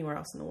famous anywhere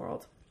else in the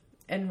world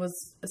and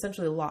was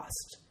essentially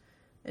lost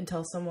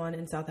until someone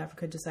in South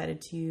Africa decided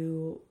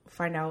to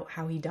find out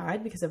how he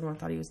died because everyone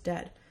thought he was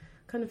dead.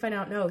 Couldn't find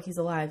out, no, he's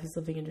alive. He's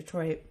living in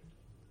Detroit.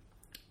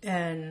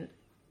 And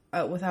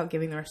without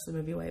giving the rest of the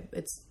movie away,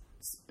 it's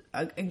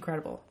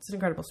incredible. It's an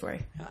incredible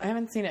story. I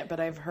haven't seen it, but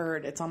I've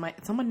heard it's on my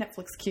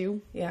Netflix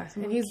queue. Yeah,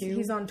 and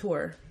he's on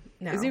tour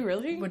now. Is he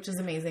really? Which is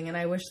amazing, and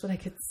I wish that I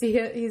could see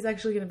it. He's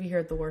actually going to be here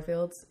at the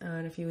Warfields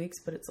in a few weeks,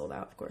 but it's sold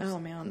out, of course. Oh,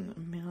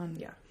 man.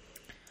 Yeah.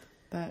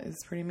 That is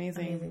pretty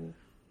amazing.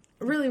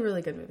 Really,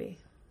 really good movie.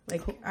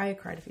 Like, cool. I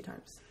cried a few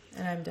times,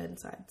 and I'm dead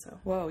inside, so.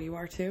 Whoa, you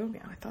are too?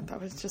 Yeah. I thought that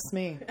was just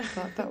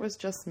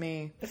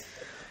me.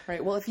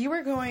 Right. Well, if you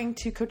were going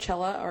to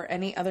Coachella or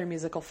any other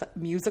musical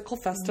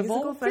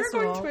festival, if you're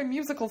going to a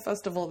musical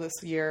festival this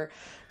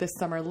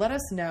summer, let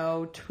us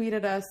know. Tweet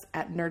at us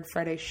at Nerd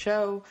Friday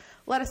Show.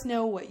 Let us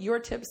know what your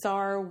tips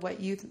are, what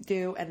you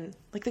do, and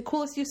like the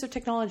coolest use of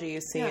technology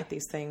you see at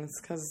these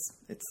things, because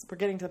we're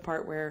getting to the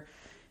part where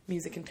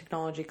music and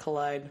technology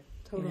collide.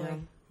 Totally. You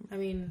know? I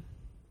mean,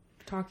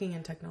 talking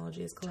and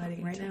technology is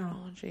colliding right now.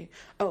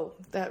 Oh,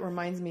 that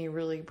reminds me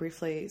really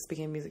briefly,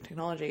 speaking of music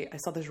technology, I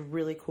saw this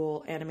really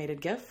cool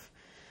animated GIF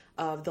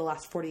of the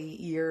last 40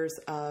 years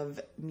of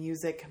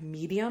music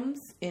mediums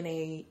in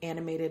a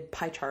animated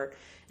pie chart.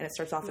 And it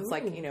starts off, it's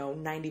like,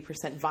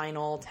 90%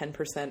 vinyl,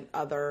 10%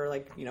 other,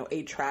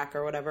 8-track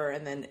or whatever.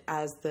 And then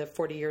as the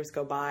 40 years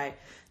go by,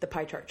 the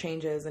pie chart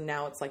changes, and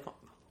now it's like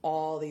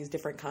all these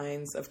different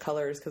kinds of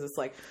colors, because it's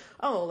like,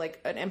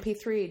 like an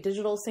MP3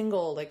 digital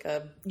single, like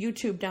a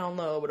YouTube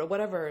download or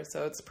whatever.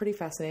 So it's pretty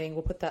fascinating.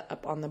 We'll put that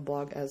up on the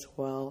blog as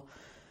well.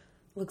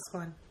 Looks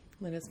fun.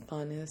 It is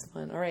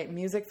fun. All right,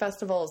 music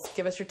festivals.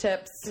 Give us your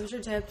tips. Who's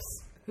your tips?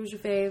 Who's your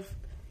fave?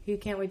 Who you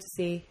can't wait to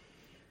see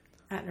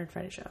at Nerd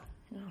Friday Show?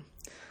 Yeah.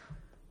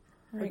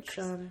 All right, which,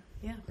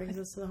 brings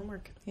us to the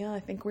homework. Yeah, I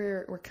think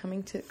we're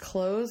coming to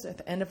close at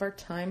the end of our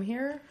time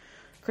here.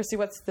 Christy,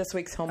 what's this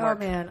week's homework? Oh,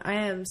 man. I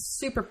am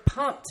super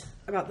pumped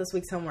about this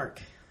week's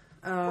homework.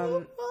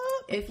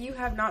 If you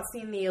have not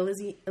seen the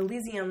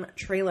Elysium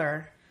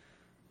trailer,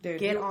 Dude,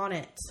 get on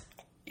it.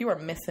 You are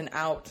missing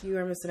out. You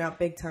are missing out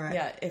big time.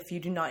 Yeah, if you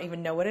do not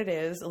even know what it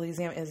is,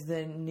 Elysium is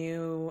the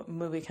new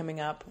movie coming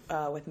up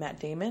with Matt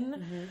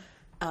Damon.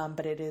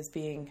 But it is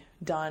being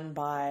done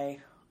by...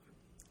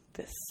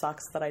 This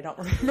sucks that I don't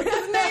remember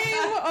his name.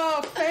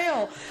 Oh,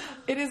 fail.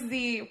 It is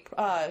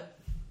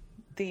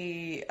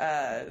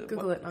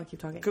Google it and I'll keep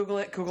talking. Google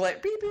it.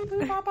 Beep, beep,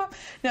 beep, pop, pop.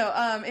 No,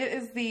 it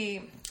is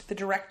the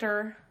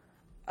director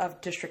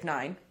of District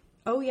 9.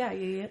 Oh, yeah.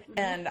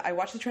 And I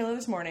watched the trailer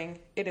this morning.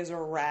 It is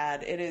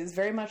rad. It is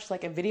very much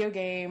like a video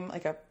game,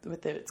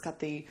 it's got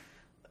the...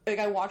 Like,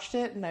 I watched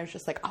it and I was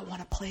just like, I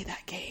want to play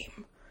that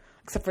game.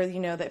 Except for,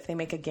 that if they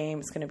make a game,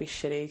 it's going to be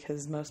shitty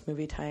because most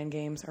movie tie-in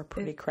games are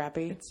pretty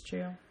crappy. It's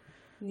true.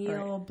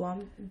 Neil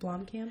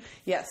Blomkamp?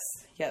 Yes.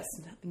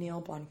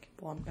 Neil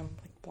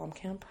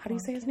Blomkamp. How do you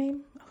say his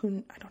name?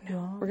 I don't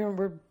know.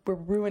 We're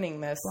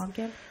ruining this.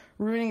 Blomkamp?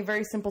 Ruining a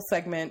very simple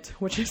segment,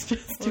 which is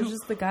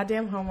just the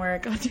goddamn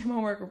homework.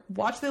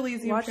 Watch the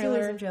Elysium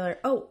trailer.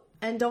 Oh,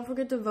 and don't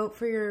forget to vote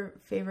for your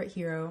favorite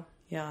hero.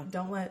 Yeah.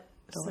 Don't let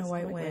Snow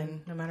White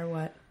win, no matter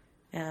what.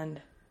 And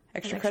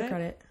extra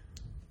credit.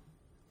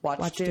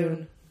 Watch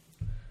Dune.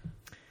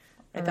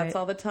 And that's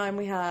all the time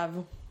we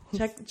have.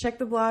 Check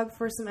the blog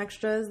for some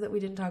extras that we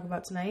didn't talk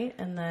about tonight.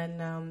 And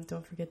then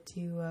don't forget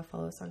to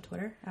follow us on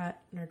Twitter at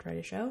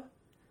Nerdwriter Show.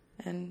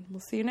 And we'll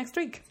see you next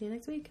week.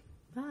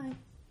 Bye.